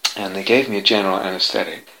 And they gave me a general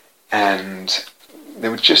anesthetic. And they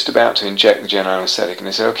were just about to inject the general anesthetic. And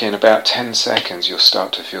they said, okay, in about 10 seconds you'll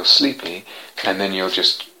start to feel sleepy. And then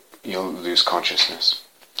you'll lose consciousness.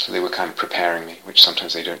 So they were kind of preparing me, which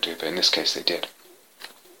sometimes they don't do, but in this case they did.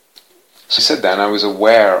 So I said that, and I was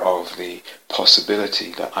aware of the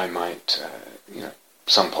possibility that I might,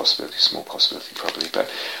 some possibility, small possibility probably, but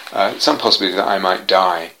some possibility that I might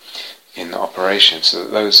die in the operation. So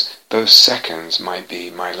that those seconds might be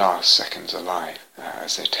my last seconds alive,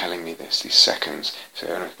 as they're telling me this. These seconds, so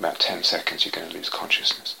in about 10 seconds you're going to lose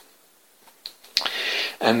consciousness.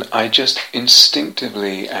 And I just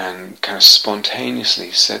instinctively and kind of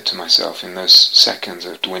spontaneously said to myself in those seconds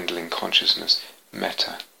of dwindling consciousness,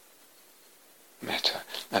 metta.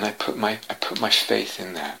 And I put my faith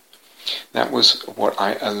in that. That was what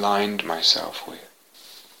I aligned myself with.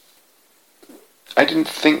 I didn't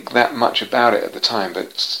think that much about it at the time,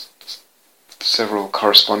 but several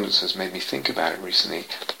correspondences made me think about it recently.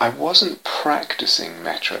 I wasn't practicing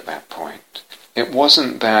metta at that point. It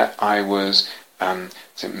wasn't that I was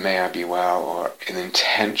may I be well, or an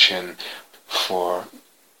intention for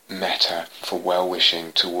metta, for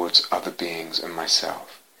well-wishing towards other beings and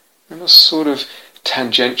myself. It was sort of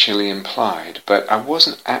tangentially implied, but I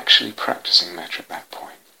wasn't actually practicing metta at that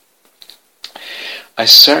point. I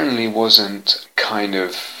certainly wasn't kind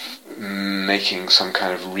of making some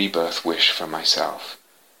kind of rebirth wish for myself.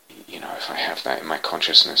 If I have that in my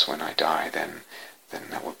consciousness when I die, then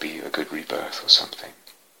that would be a good rebirth or something.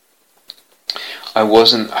 I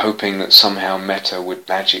wasn't hoping that somehow metta would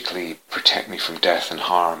magically protect me from death and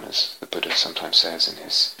harm, as the Buddha sometimes says in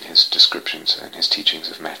his descriptions and his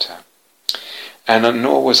teachings of metta. And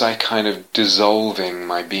nor was I kind of dissolving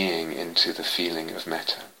my being into the feeling of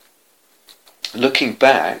metta. Looking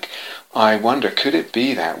back, I wonder, could it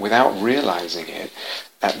be that, without realizing it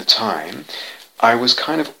at the time, I was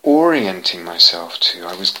kind of orienting myself to,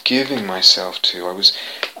 I was giving myself to, I was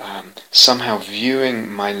somehow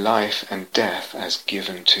viewing my life and death as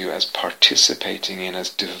given to, as participating in, as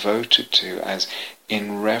devoted to, as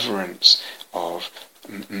in reverence of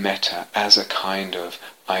metta, as a kind of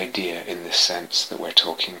idea in the sense that we're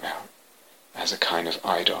talking about, as a kind of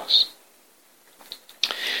eidos.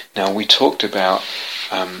 Now, we talked about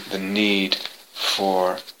the need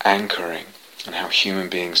for anchoring, and how human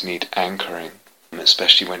beings need anchoring,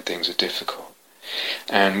 especially when things are difficult.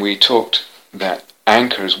 And we talked that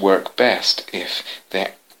anchors work best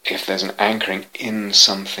if there's an anchoring in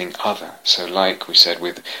something other. So like we said,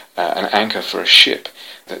 with an anchor for a ship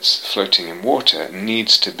that's floating in water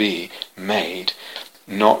needs to be made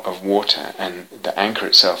not of water, and the anchor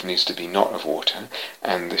itself needs to be not of water,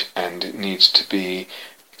 and it needs to be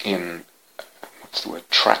in,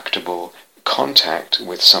 tractable contact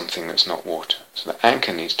with something that's not water. So the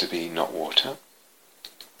anchor needs to be not water,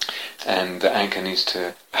 and the anchor needs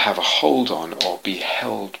to have a hold on or be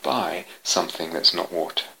held by something that's not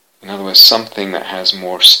water. In other words, something that has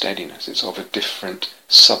more steadiness. It's of a different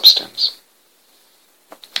substance.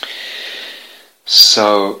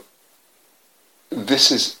 So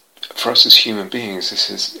this is, for us as human beings, this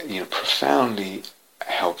is profoundly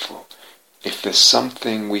helpful. If there's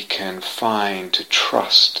something we can find to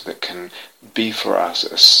trust that can be for us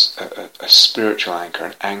a spiritual anchor,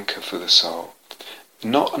 an anchor for the soul.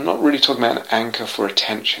 I'm not really talking about an anchor for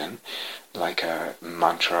attention, like a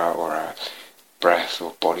mantra or a breath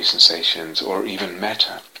or body sensations, or even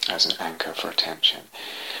metta as an anchor for attention.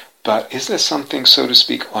 But is there something, so to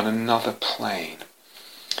speak, on another plane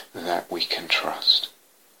that we can trust?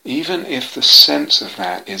 Even if the sense of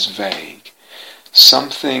that is vague,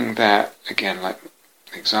 something that, again, like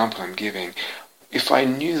the example I'm giving, if I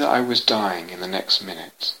knew that I was dying in the next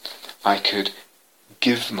minute, I would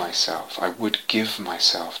give myself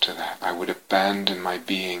to that. I would abandon my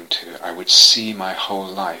being to it. I would see my whole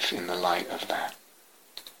life in the light of that.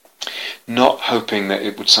 not hoping that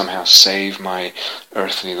it would somehow save my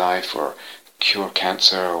earthly life or cure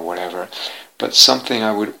cancer or whatever, but something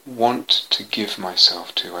I would want to give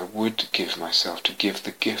myself to, I would give myself to, give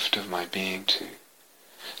the gift of my being to.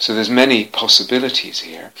 So there's many possibilities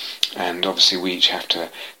here, and obviously we each have to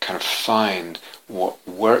kind of find what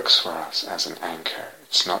works for us as an anchor.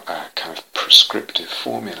 It's not a kind of prescriptive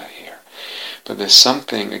formula here. But there's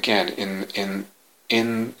something, again,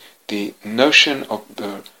 in the notion of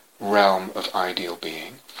the realm of ideal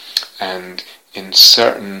being, and in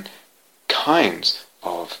certain kinds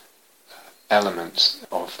of elements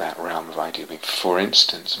of that realm of ideal being, for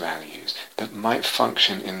instance, values, that might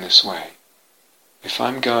function in this way. If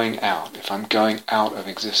I'm going out of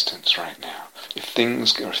existence right now, if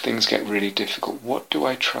things get really difficult, what do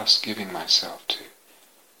I trust giving myself to?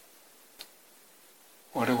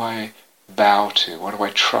 What do I bow to? What do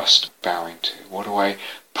I trust bowing to? What do I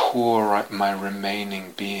pour my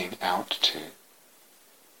remaining being out to?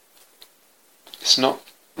 It's not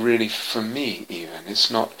really for me even.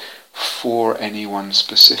 It's not for anyone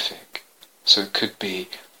specific. So it could be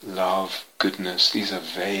love, goodness. These are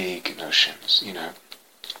vague notions,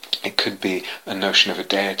 It could be a notion of a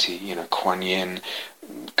deity, Kuan Yin,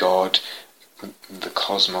 God, the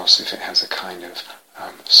cosmos, if it has a kind of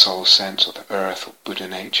soul sense, or the earth, or Buddha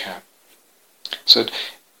nature. So,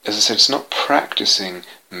 as I said, it's not practicing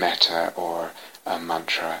metta or a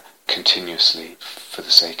mantra continuously for the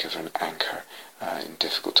sake of an anchor in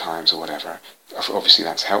difficult times or whatever. Obviously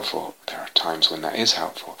that's helpful. There are times when that is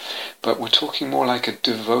helpful. But we're talking more like a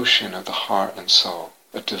devotion of the heart and soul,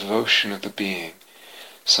 a devotion of the being,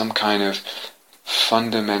 some kind of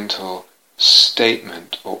fundamental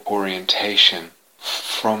statement or orientation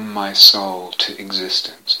from my soul to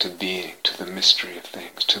existence, to being, to the mystery of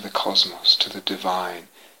things, to the cosmos, to the divine,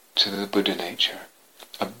 to the Buddha nature,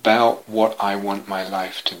 about what I want my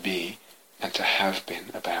life to be and to have been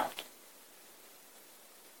about.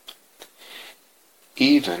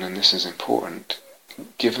 Even, and this is important,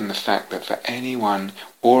 given the fact that for anyone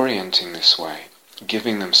orienting this way,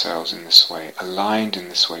 giving themselves in this way, aligned in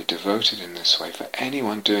this way, devoted in this way, for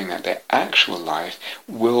anyone doing that, their actual life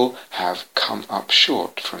will have come up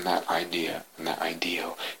short from that idea and that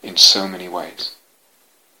ideal in so many ways.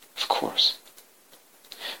 Of course.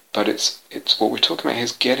 But it's what we're talking about here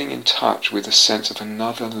is getting in touch with a sense of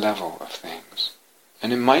another level of things.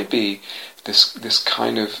 And it might be this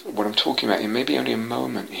kind of, what I'm talking about, it may be only a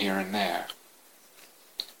moment here and there.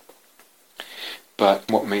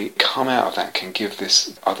 But what may come out of that can give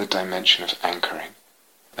this other dimension of anchoring.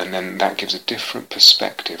 And then that gives a different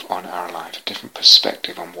perspective on our life, a different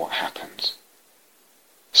perspective on what happens.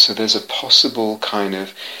 So there's a possible kind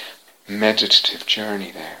of meditative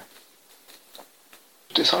journey there.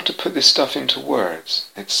 It's hard to put this stuff into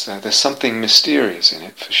words. There's something mysterious in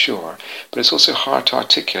it, for sure, but it's also hard to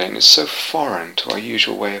articulate, and it's so foreign to our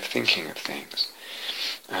usual way of thinking of things,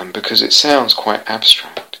 because it sounds quite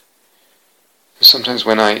abstract. Sometimes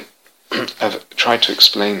when I have tried to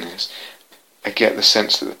explain this, I get the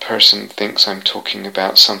sense that the person thinks I'm talking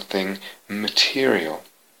about something material.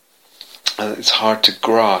 It's hard to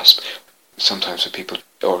grasp sometimes for people,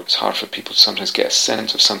 or it's hard for people to sometimes get a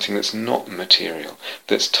sense of something that's not material,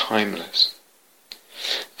 that's timeless.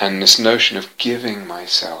 And this notion of giving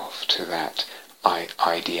myself to that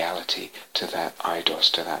ideality, to that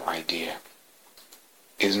eidos, to that idea,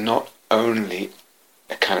 is not only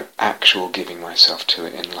a kind of actual giving myself to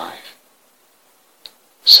it in life.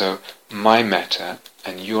 So my metta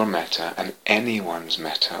and your metta and anyone's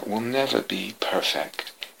metta will never be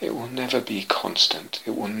perfect. It will never be constant.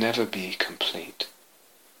 It will never be complete.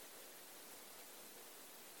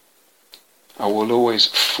 I will always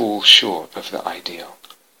fall short of the ideal.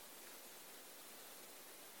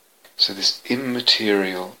 So this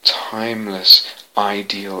immaterial, timeless,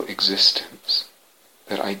 ideal existence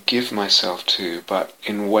that I give myself to, but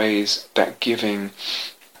in ways that giving,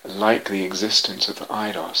 like the existence of the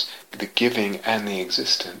eidos, the giving and the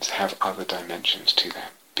existence have other dimensions to them,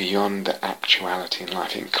 beyond the actuality in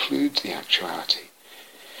life. It includes the actuality,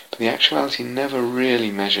 but the actuality never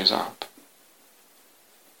really measures up.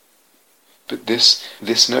 But this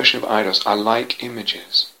notion of eidos are like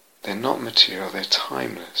images. They're not material, they're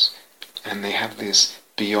timeless, and they have this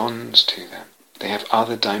beyond to them. They have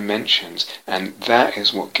other dimensions, and that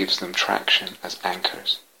is what gives them traction as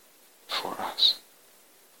anchors for us.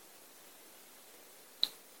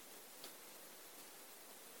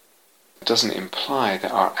 It doesn't imply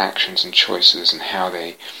that our actions and choices and how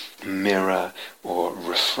they mirror or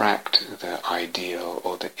refract the ideal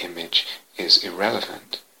or the image is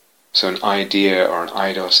irrelevant. So an idea or an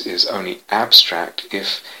eidos is only abstract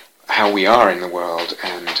if how we are in the world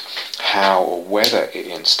and how or whether it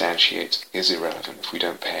instantiates is irrelevant if we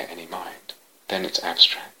don't pay it any mind. Then it's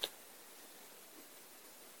abstract.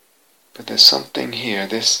 But there's something here,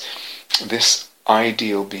 this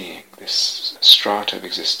ideal being, this strata of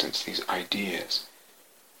existence, these ideas,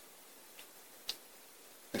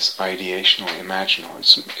 this ideational, imaginal,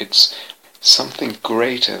 it's something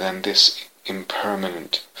greater than this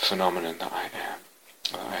impermanent phenomenon that I am,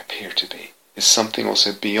 that I appear to be. It's something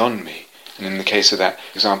also beyond me. And in the case of that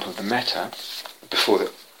example of the metta, before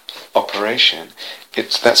the operation,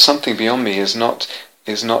 it's that something beyond me is not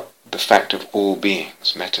the fact of all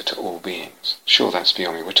beings, metta to all beings. Sure, that's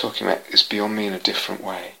beyond me. We're talking about it's beyond me in a different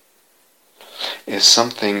way. It's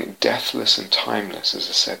something deathless and timeless, as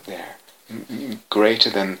I said there, greater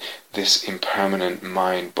than this impermanent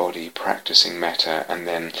mind-body practicing metta and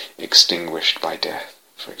then extinguished by death,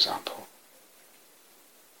 for example.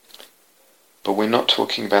 But we're not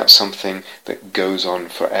talking about something that goes on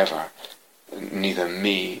forever. Neither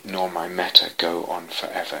me nor my metta go on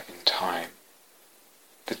forever in time.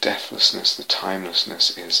 The deathlessness, the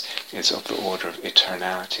timelessness is of the order of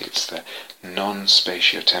eternality. It's the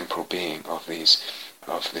non-spatio-temporal being of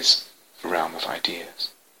this realm of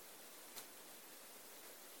ideas.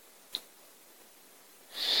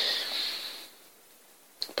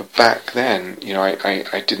 But back then,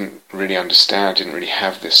 I didn't really understand, I didn't really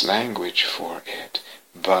have this language for it,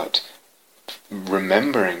 but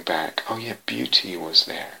remembering back, oh yeah, beauty was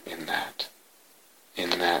there in that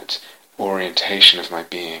orientation of my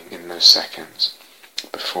being in those seconds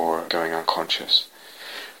before going unconscious.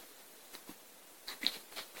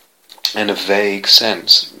 And a vague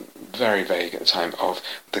sense, very vague at the time, of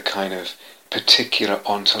the kind of particular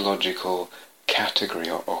ontological category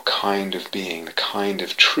or kind of being, the kind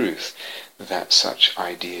of truth that such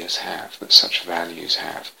ideas have, that such values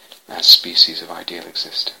have as species of ideal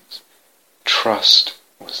existence. Trust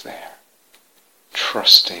was there.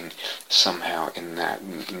 Trusting somehow in that,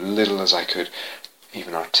 little as I could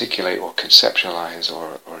even articulate or conceptualize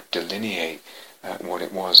or delineate what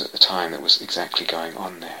it was at the time that was exactly going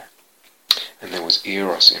on there. And there was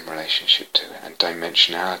eros in relationship to it, and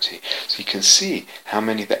dimensionality. So you can see how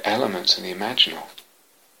many of the elements in the imaginal,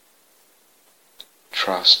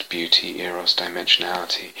 trust, beauty, eros,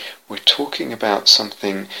 dimensionality, we're talking about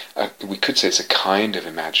something, we could say it's a kind of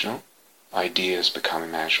imaginal. Ideas become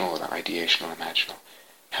imaginal, or the ideational imaginal.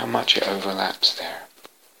 How much it overlaps there.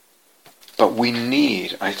 But we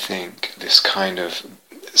need, I think, this kind of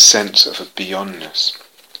sense of a beyondness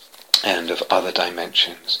and of other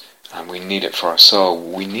dimensions. And we need it for our soul.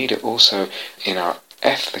 We need it also in our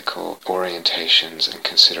ethical orientations and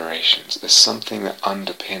considerations. There's something that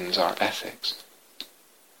underpins our ethics.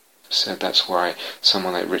 So that's why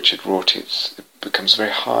someone like Richard Rorty, it becomes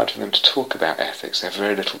very hard for them to talk about ethics. They have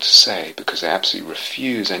very little to say because they absolutely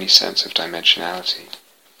refuse any sense of dimensionality.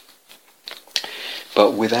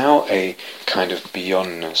 But without a kind of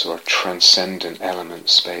beyondness or a transcendent element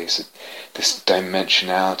space, this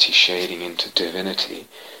dimensionality shading into divinity,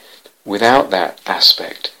 without that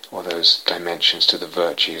aspect or those dimensions to the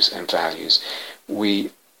virtues and values, or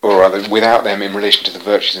rather, without them in relation to the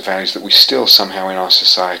virtues and values that we still somehow in our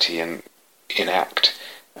society and enact,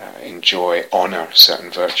 enjoy, honour certain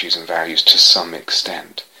virtues and values to some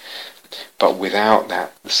extent. But without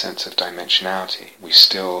that, the sense of dimensionality, we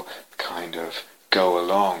still kind of go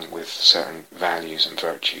along with certain values and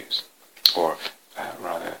virtues. Or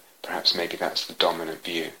rather, perhaps maybe that's the dominant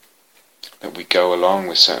view, that we go along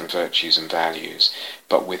with certain virtues and values,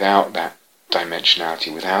 but without that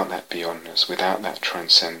dimensionality, without that beyondness, without that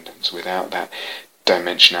transcendence, without that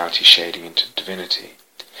dimensionality shading into divinity.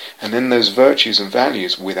 And then those virtues and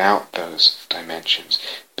values without those dimensions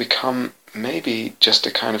become maybe just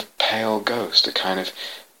a kind of pale ghost, a kind of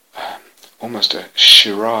almost a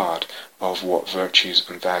charade of what virtues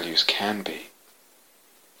and values can be.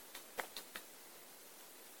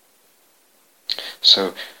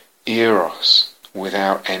 So eros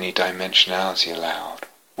without any dimensionality allowed,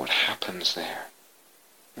 what happens there?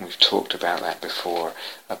 And we've talked about that before,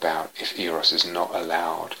 about if eros is not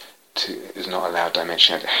allowed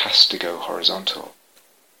dimensionality, it has to go horizontal.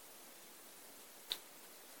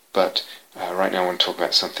 But right now I want to talk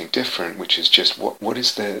about something different, which is just what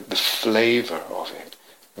is the flavour of it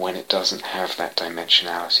when it doesn't have that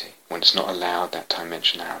dimensionality, when it's not allowed that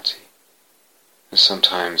dimensionality. And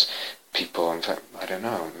sometimes people, in fact, I don't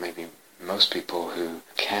know, maybe most people who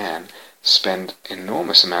can, spend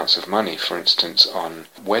enormous amounts of money, for instance, on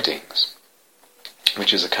weddings,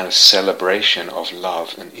 which is a kind of celebration of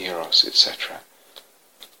love and eros, etc.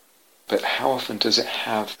 But how often does it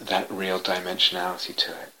have that real dimensionality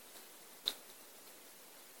to it?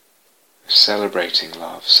 celebrating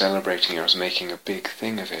love, celebrating Eros, making a big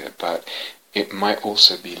thing of it, but it might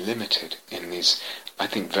also be limited in these, I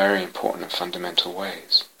think, very important and fundamental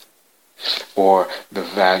ways. Or the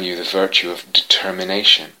value, the virtue of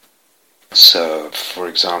determination. So, for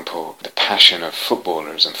example, the passion of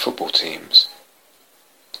footballers and football teams.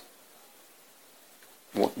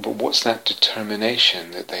 But what's that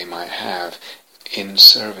determination that they might have in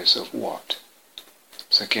service of what?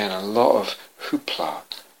 So again, a lot of hoopla,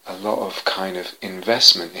 a lot of kind of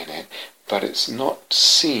investment in it, but it's not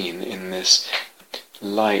seen in this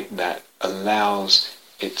light that allows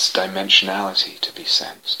its dimensionality to be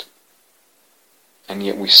sensed. And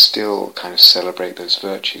yet we still kind of celebrate those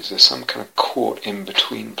virtues. There's some kind of caught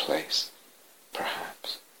in-between place,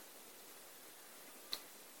 perhaps.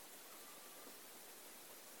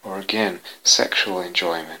 Or again, sexual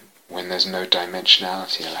enjoyment, when there's no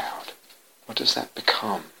dimensionality allowed. What does that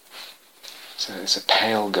become? So it's a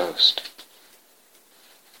pale ghost.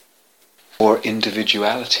 Or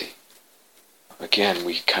individuality. Again,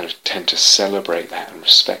 we kind of tend to celebrate that and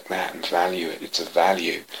respect that and value it. It's a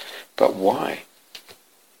value. But why?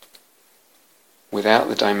 Without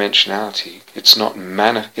the dimensionality, it's not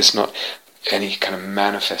any kind of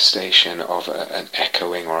manifestation of an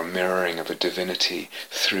echoing or a mirroring of a divinity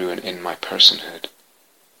through and in my personhood.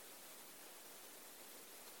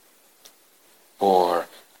 Or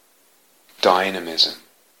dynamism,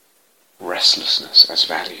 restlessness as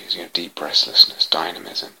values, deep restlessness,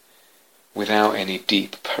 dynamism, without any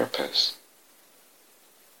deep purpose.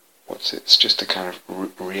 It's just a kind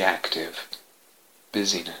of reactive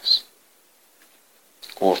busyness.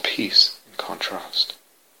 Or peace, in contrast.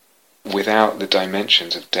 Without the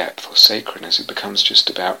dimensions of depth or sacredness, it becomes just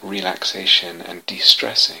about relaxation and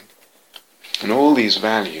de-stressing. And all these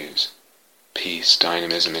values, peace,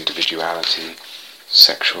 dynamism, individuality,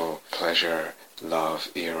 sexual pleasure,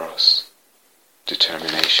 love, eros,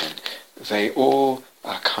 determination, they all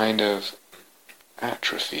are kind of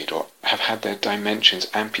atrophied or have had their dimensions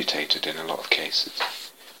amputated in a lot of cases.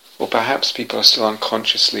 Or perhaps people are still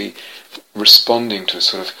unconsciously responding to a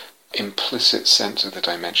sort of implicit sense of the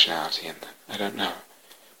dimensionality in them. I don't know.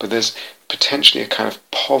 But there's potentially a kind of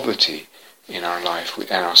poverty in our life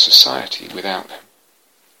and our society without them.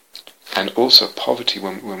 And also poverty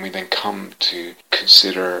when we then come to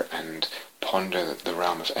consider and ponder the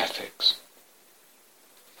realm of ethics.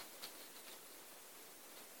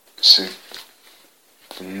 So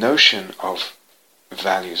the notion of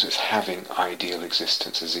values as having ideal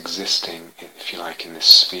existence, as existing, if you like, in this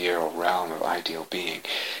sphere or realm of ideal being,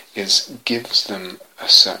 gives them a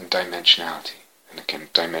certain dimensionality. And again,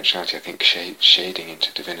 dimensionality, I think, shading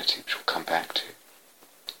into divinity, which we'll come back to.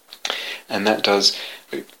 And that does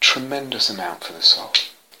a tremendous amount for the soul.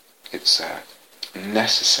 It's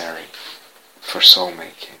necessary for soul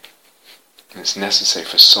making. And it's necessary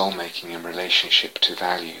for soul making in relationship to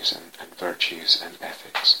values and virtues and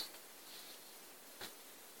ethics.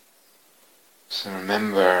 So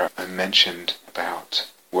remember I mentioned about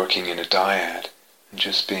working in a dyad and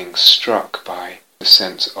just being struck by the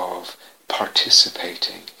sense of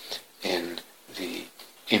participating in the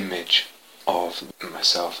image of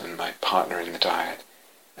myself and my partner in the dyad,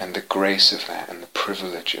 and the grace of that and the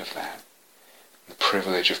privilege of that. The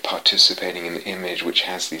privilege of participating in the image which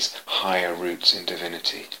has these higher roots in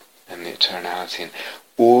divinity and the eternality, and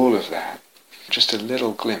all of that. Just a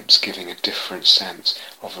little glimpse giving a different sense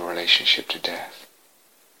of a relationship to death.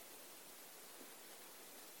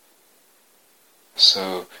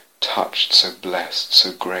 So touched, so blessed,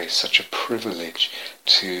 so graced, such a privilege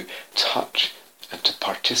to touch and to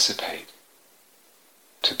participate.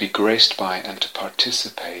 To be graced by and to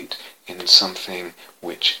participate in something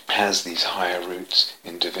which has these higher roots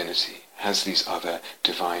in divinity, has these other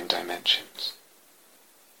divine dimensions.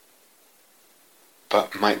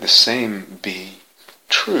 But might the same be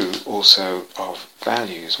true also of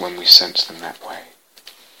values when we sense them that way?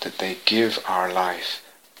 That they give our life,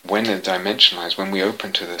 when they're dimensionalized, when we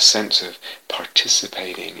open to the sense of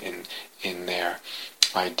participating in their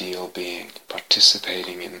ideal being,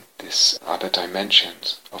 participating in this other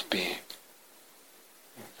dimensions of being,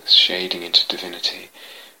 this shading into divinity,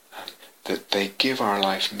 that they give our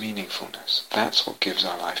life meaningfulness. That's what gives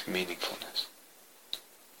our life meaningfulness.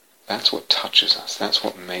 That's what touches us. That's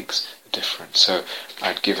what makes a difference. So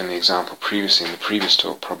I'd given the example previously in the previous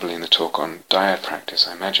talk, probably in the talk on dyad practice,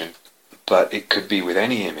 I imagine. But it could be with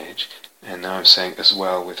any image, and now I'm saying as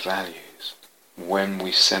well with values, when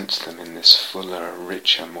we sense them in this fuller,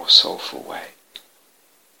 richer, more soulful way.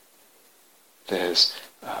 There's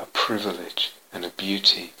a privilege and a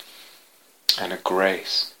beauty and a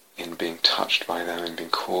grace in being touched by them, in being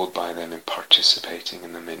called by them, in participating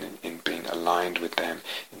in them, in being aligned with them,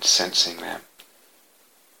 in sensing them.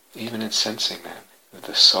 Even in sensing them,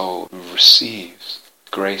 the soul receives,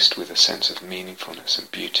 graced with a sense of meaningfulness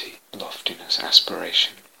and beauty, loftiness,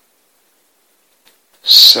 aspiration.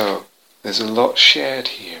 So, there's a lot shared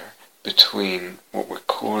here between what we're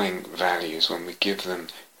calling values when we give them,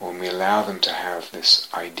 when we allow them to have this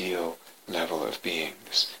ideal level of being,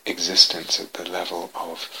 this existence at the level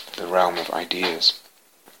of the realm of ideas,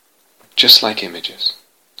 just like images,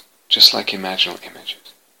 just like imaginal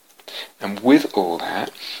images. And with all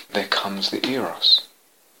that, there comes the eros,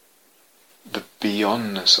 the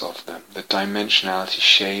beyondness of them, the dimensionality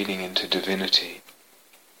shading into divinity.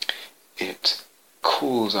 It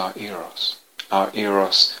cools our eros. Our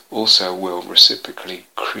eros also will reciprocally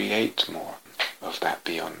create more of that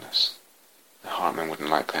beyondness. Hartman wouldn't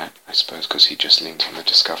like that, I suppose, because he just leans on the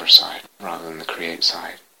discover side rather than the create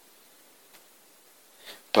side.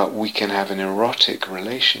 But we can have an erotic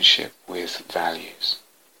relationship with values.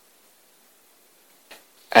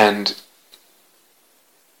 And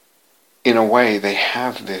in a way, they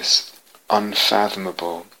have this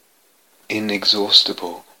unfathomable,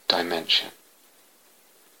 inexhaustible dimension.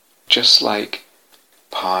 Just like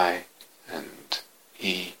pi and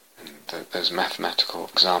e and those mathematical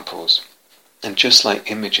examples, and just like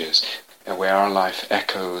images, where our life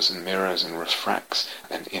echoes and mirrors and refracts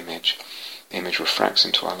an image, the image refracts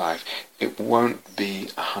into our life, it won't be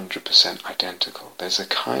 100% identical. There's a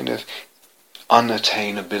kind of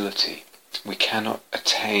unattainability. We cannot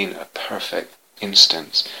attain a perfect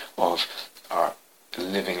instance of our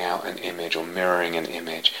living out an image or mirroring an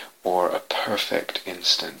image, or a perfect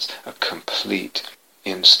instance, a complete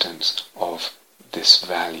instance of this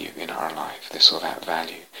value in our life, this or that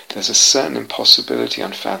value. There's a certain impossibility,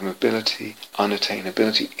 unfathomability,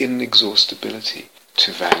 unattainability, inexhaustibility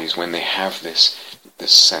to values when they have this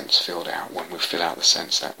sense filled out, when we fill out the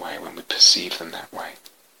sense that way, when we perceive them that way.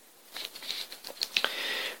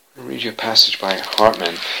 I'll read you a passage by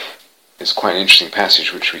Hartman. It's quite an interesting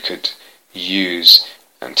passage which we could use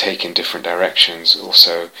and take in different directions,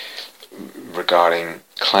 also regarding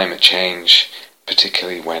climate change,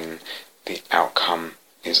 particularly when the outcome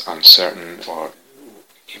is uncertain or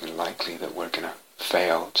even likely that we're going to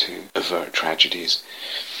fail to avert tragedies.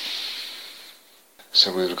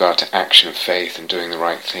 So with regard to action of faith and doing the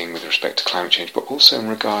right thing with respect to climate change, but also in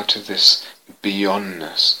regard to this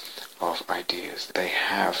beyondness of ideas. They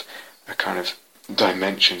have a kind of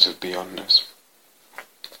dimensions of beyondness.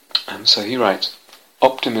 And so he writes,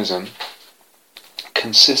 optimism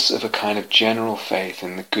consists of a kind of general faith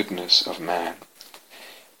in the goodness of man.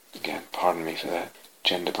 Again, pardon me for that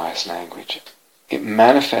gender-biased language. It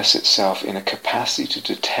manifests itself in a capacity to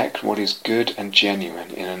detect what is good and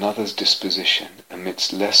genuine in another's disposition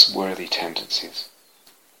amidst less worthy tendencies,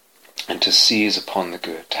 and to seize upon the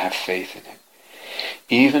good, to have faith in it,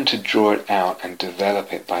 even to draw it out and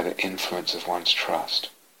develop it by the influence of one's trust.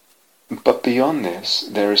 But beyond this,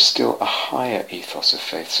 there is still a higher ethos of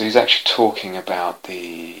faith. So he's actually talking about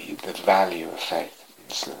the value of faith.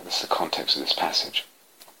 That's the context of this passage.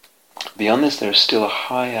 Beyond this, there is still a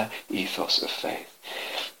higher ethos of faith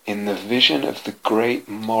in the vision of the great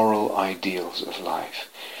moral ideals of life,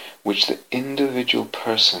 which the individual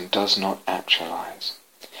person does not actualize,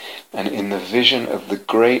 and in the vision of the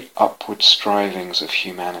great upward strivings of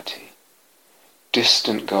humanity.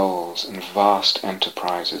 Distant goals and vast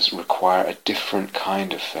enterprises require a different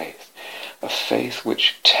kind of faith, a faith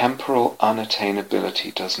which temporal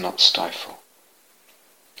unattainability does not stifle.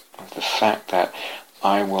 The fact that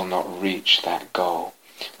I will not reach that goal,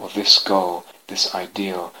 or this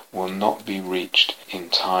ideal, will not be reached in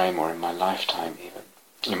time or in my lifetime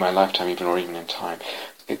even, or even in time.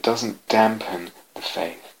 It doesn't dampen the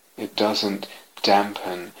faith. It doesn't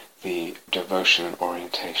dampen the devotion and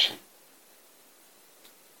orientation.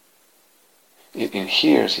 It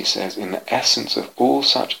inheres, he says, in the essence of all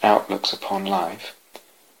such outlooks upon life,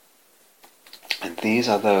 and these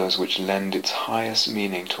are those which lend its highest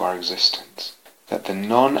meaning to our existence, that the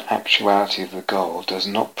non-actuality of the goal does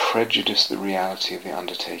not prejudice the reality of the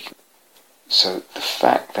undertaking. So the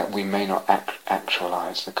fact that we may not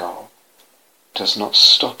actualize the goal does not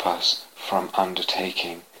stop us from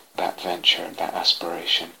undertaking that venture, that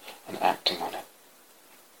aspiration, and acting on it.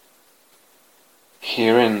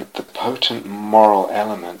 Herein, the potent moral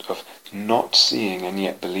element of not seeing and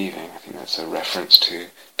yet believing, I think that's a reference to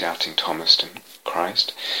doubting Thomas and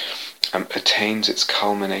Christ, attains its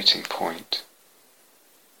culminating point.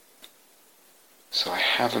 So I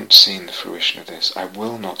haven't seen the fruition of this. I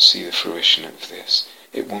will not see the fruition of this.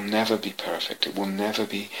 It will never be perfect. It will never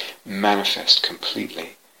be manifest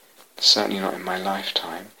completely. certainly not in my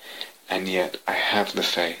lifetime, and yet I have the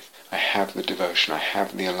faith, I have the devotion, I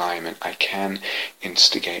have the alignment, I can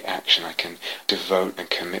instigate action, I can devote and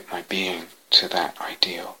commit my being to that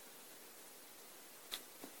ideal.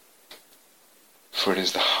 For it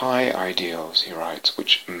is the high ideals, he writes,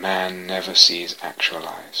 which man never sees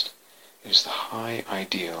actualized. It is the high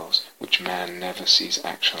ideals which man never sees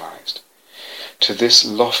actualized. To this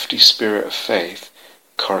lofty spirit of faith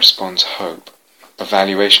corresponds hope, a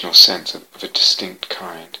valuational sense of a distinct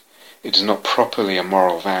kind. It is not properly a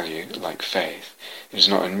moral value, like faith. It is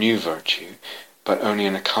not a new virtue, but only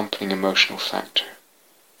an accompanying emotional factor,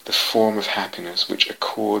 the form of happiness which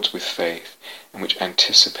accords with faith and which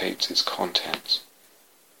anticipates its contents.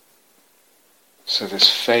 So there's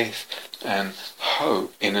faith and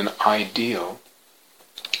hope in an ideal,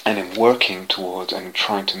 and in working towards and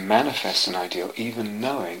trying to manifest an ideal, even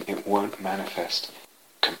knowing it won't manifest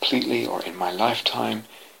completely or in my lifetime.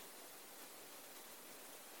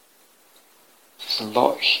 There's a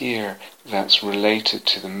lot here that's related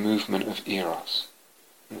to the movement of Eros.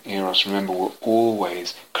 And Eros, remember, will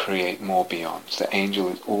always create more beyonds. The angel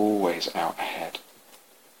is always out ahead.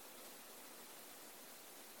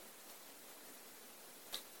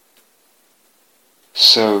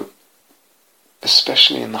 So,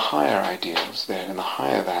 especially in the higher ideals, in the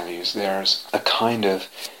higher values, there's a kind of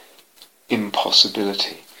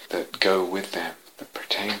impossibility that go with them, that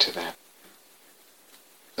pertain to them.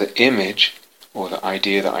 The image, or the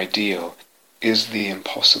idea, the ideal, is the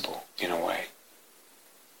impossible, in a way.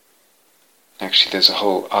 Actually, there's a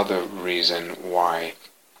whole other reason why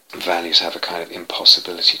values have a kind of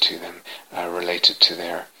impossibility to them, related to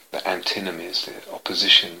the antinomies, the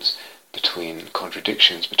oppositions between,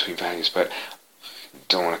 contradictions between values, but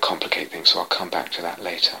don't want to complicate things, so I'll come back to that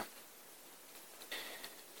later.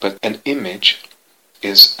 But an image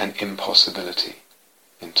is an impossibility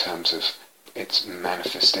in terms of its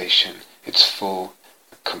manifestation, its full,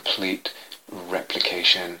 complete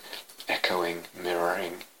replication, echoing,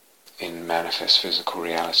 mirroring in manifest physical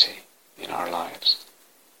reality in our lives.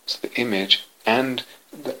 So the image and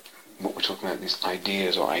what we're talking about, these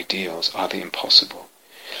ideas or ideals, are the impossible.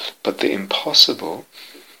 But the impossible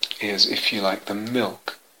is, if you like, the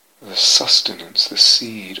milk, the sustenance, the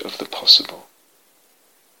seed of the possible.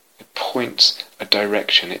 It points a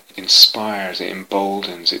direction, it inspires, it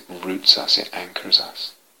emboldens, it roots us, it anchors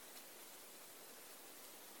us.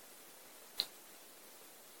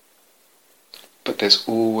 But there's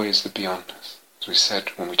always the beyondness. As we said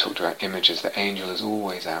when we talked about images, the angel is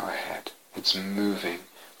always out ahead. It's moving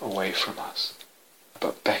away from us,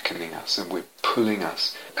 but beckoning us, and we're pulling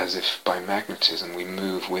us as if by magnetism. We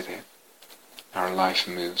move with it. Our life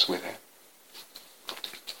moves with it.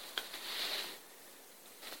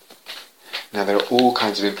 Now there are all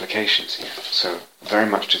kinds of implications here, so very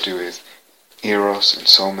much to do with Eros and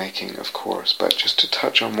soul-making, of course, but just to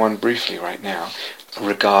touch on one briefly right now,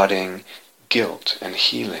 regarding guilt and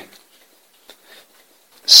healing.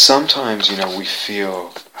 Sometimes, we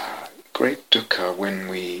feel great dukkha when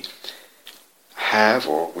we have,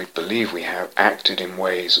 or we believe we have, acted in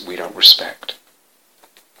ways we don't respect.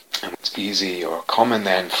 And it's easy or common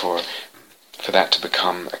then for that to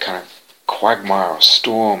become a kind of quagmire or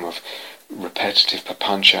storm of repetitive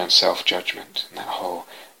papancha and self-judgment, and that whole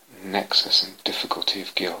nexus and difficulty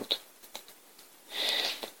of guilt.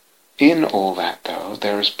 In all that, though,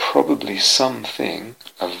 there is probably something,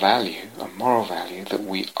 a value, a moral value, that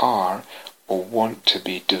we are or want to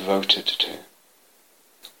be devoted to.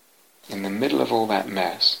 In the middle of all that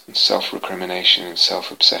mess, and self-recrimination and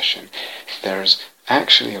self-obsession, there's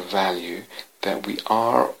actually a value that we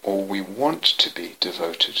are or we want to be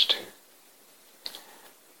devoted to.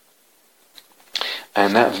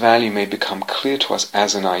 And that value may become clear to us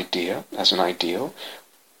as an idea, as an ideal,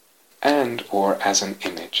 and or as an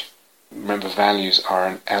image. Remember, values are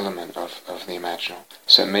an element of the imaginal.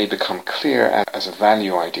 So it may become clear as a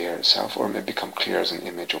value idea itself, or it may become clear as an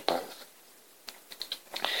image, or both.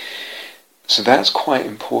 So that's quite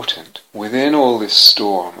important. Within all this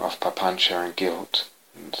storm of papancha and guilt,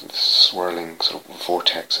 and the swirling sort of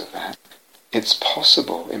vortex of that, it's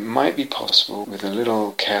possible, it might be possible, with a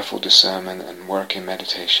little careful discernment and work in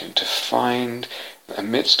meditation, to find,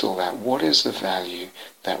 amidst all that, what is the value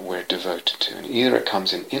that we're devoted to. And either it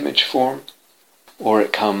comes in image form, or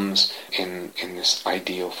it comes in this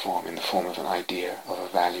ideal form, in the form of an idea, of a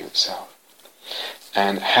value itself.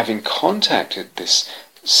 And having contacted this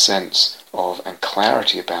sense of and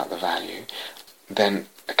clarity about the value, then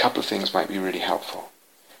a couple of things might be really helpful.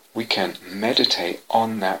 We can meditate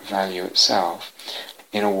on that value itself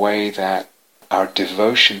in a way that our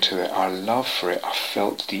devotion to it, our love for it, are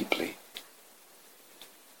felt deeply.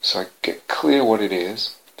 So I get clear what it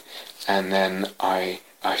is, and then I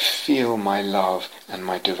feel my love and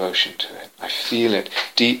my devotion to it. I feel it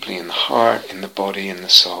deeply in the heart, in the body, in the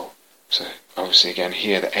soul. So obviously again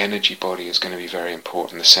here the energy body is going to be very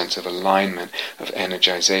important. The sense of alignment, of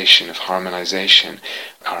energization, of harmonization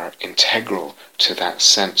are integral to that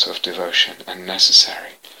sense of devotion and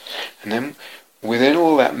necessary. And then within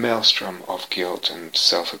all that maelstrom of guilt and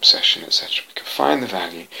self-obsession, etc., we can find the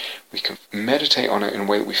value, we can meditate on it in a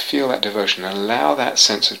way that we feel that devotion and allow that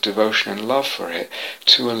sense of devotion and love for it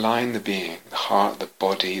to align the being, the heart, the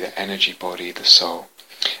body, the energy body, the soul,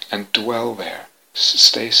 and dwell there.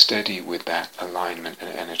 Stay steady with that alignment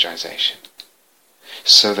and energization,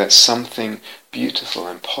 so that something beautiful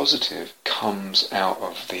and positive comes out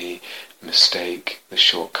of the mistake, the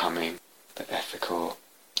shortcoming, the ethical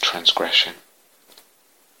transgression.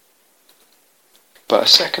 But a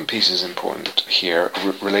second piece is important here,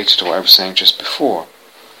 related to what I was saying just before.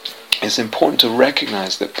 It's important to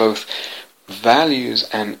recognize that both values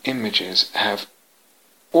and images have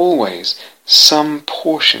always some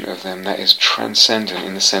portion of them that is transcendent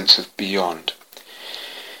in the sense of beyond.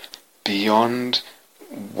 Beyond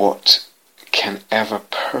what we can ever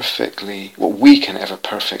perfectly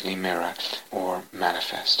mirror or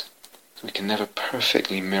manifest. We can never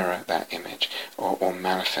perfectly mirror that image or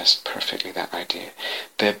manifest perfectly that idea.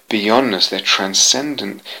 Their beyondness, their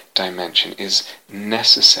transcendent dimension is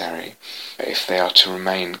necessary if they are to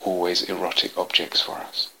remain always erotic objects for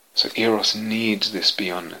us. So Eros needs this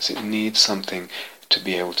beyondness. It needs something to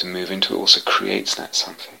be able to move into. It also creates that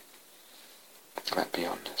something, that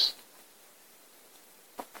beyondness.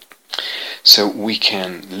 So we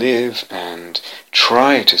can live and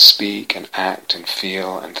try to speak and act and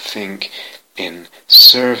feel and think in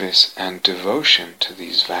service and devotion to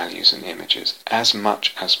these values and images as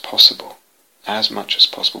much as possible.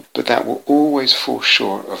 But that will always fall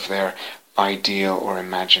short of their ideal or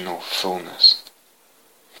imaginal fullness.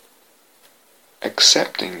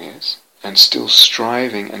 Accepting this and still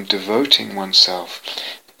striving and devoting oneself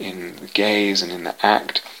in the gaze and in the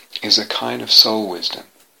act is a kind of soul wisdom.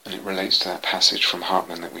 And it relates to that passage from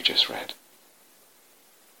Hartman that we just read.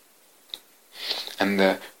 And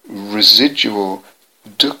the residual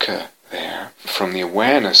dukkha there, from the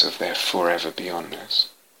awareness of their forever beyondness.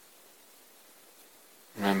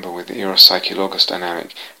 Remember, with the eros-psyche-logos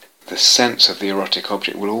dynamic, the sense of the erotic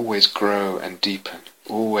object will always grow and deepen,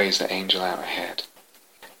 always the angel out ahead,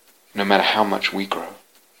 no matter how much we grow.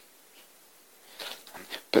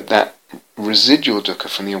 But that residual dukkha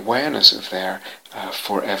from the awareness of their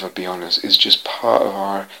forever beyondness is just part of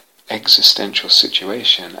our existential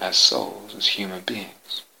situation as souls, as human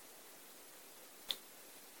beings.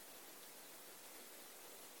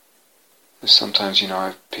 Sometimes,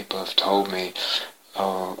 people have told me,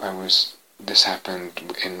 this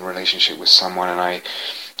happened in relationship with someone and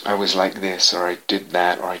I was like this, or I did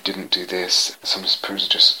that, or I didn't do this. Sometimes people are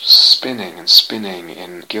just spinning and spinning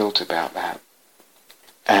in guilt about that.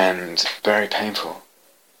 And very painful.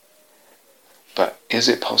 But is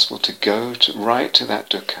it possible to go right to that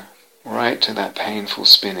dukkha, right to that painful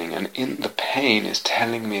spinning, and in the pain is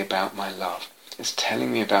telling me about my love, it's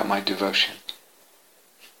telling me about my devotion.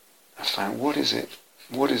 I find, what is it?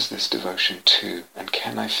 What is this devotion to? And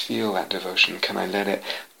can I feel that devotion? Can I let it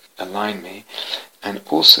align me? And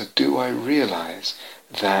also, do I realize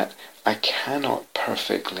that I cannot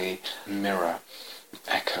perfectly mirror,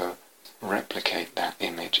 echo, replicate that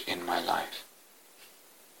image in my life?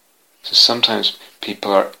 So sometimes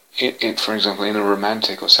people are, for example, in a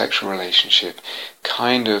romantic or sexual relationship,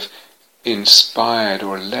 kind of inspired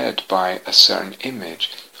or led by a certain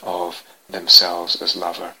image of themselves as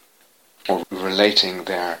lover, or relating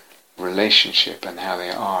their relationship and how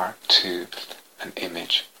they are to an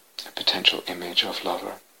image, a potential image of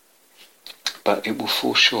lover. But it will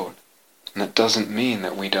fall short. And that doesn't mean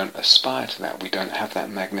that we don't aspire to that, we don't have that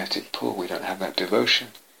magnetic pull, we don't have that devotion.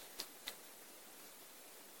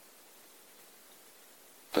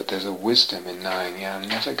 But there's a wisdom in knowing, I'm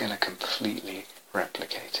never going to completely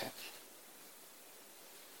replicate it.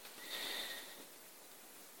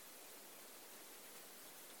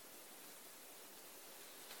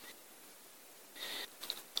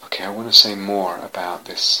 Okay, I want to say more about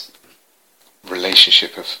this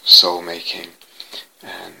relationship of soul making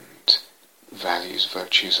and values,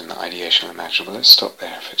 virtues, and the ideation and imaginable. Let's stop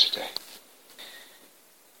there for today.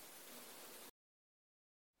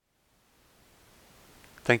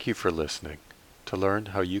 Thank you for listening. To learn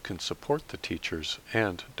how you can support the teachers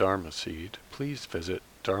and Dharma Seed, please visit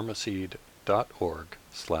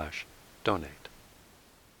dharmaseed.org/donate.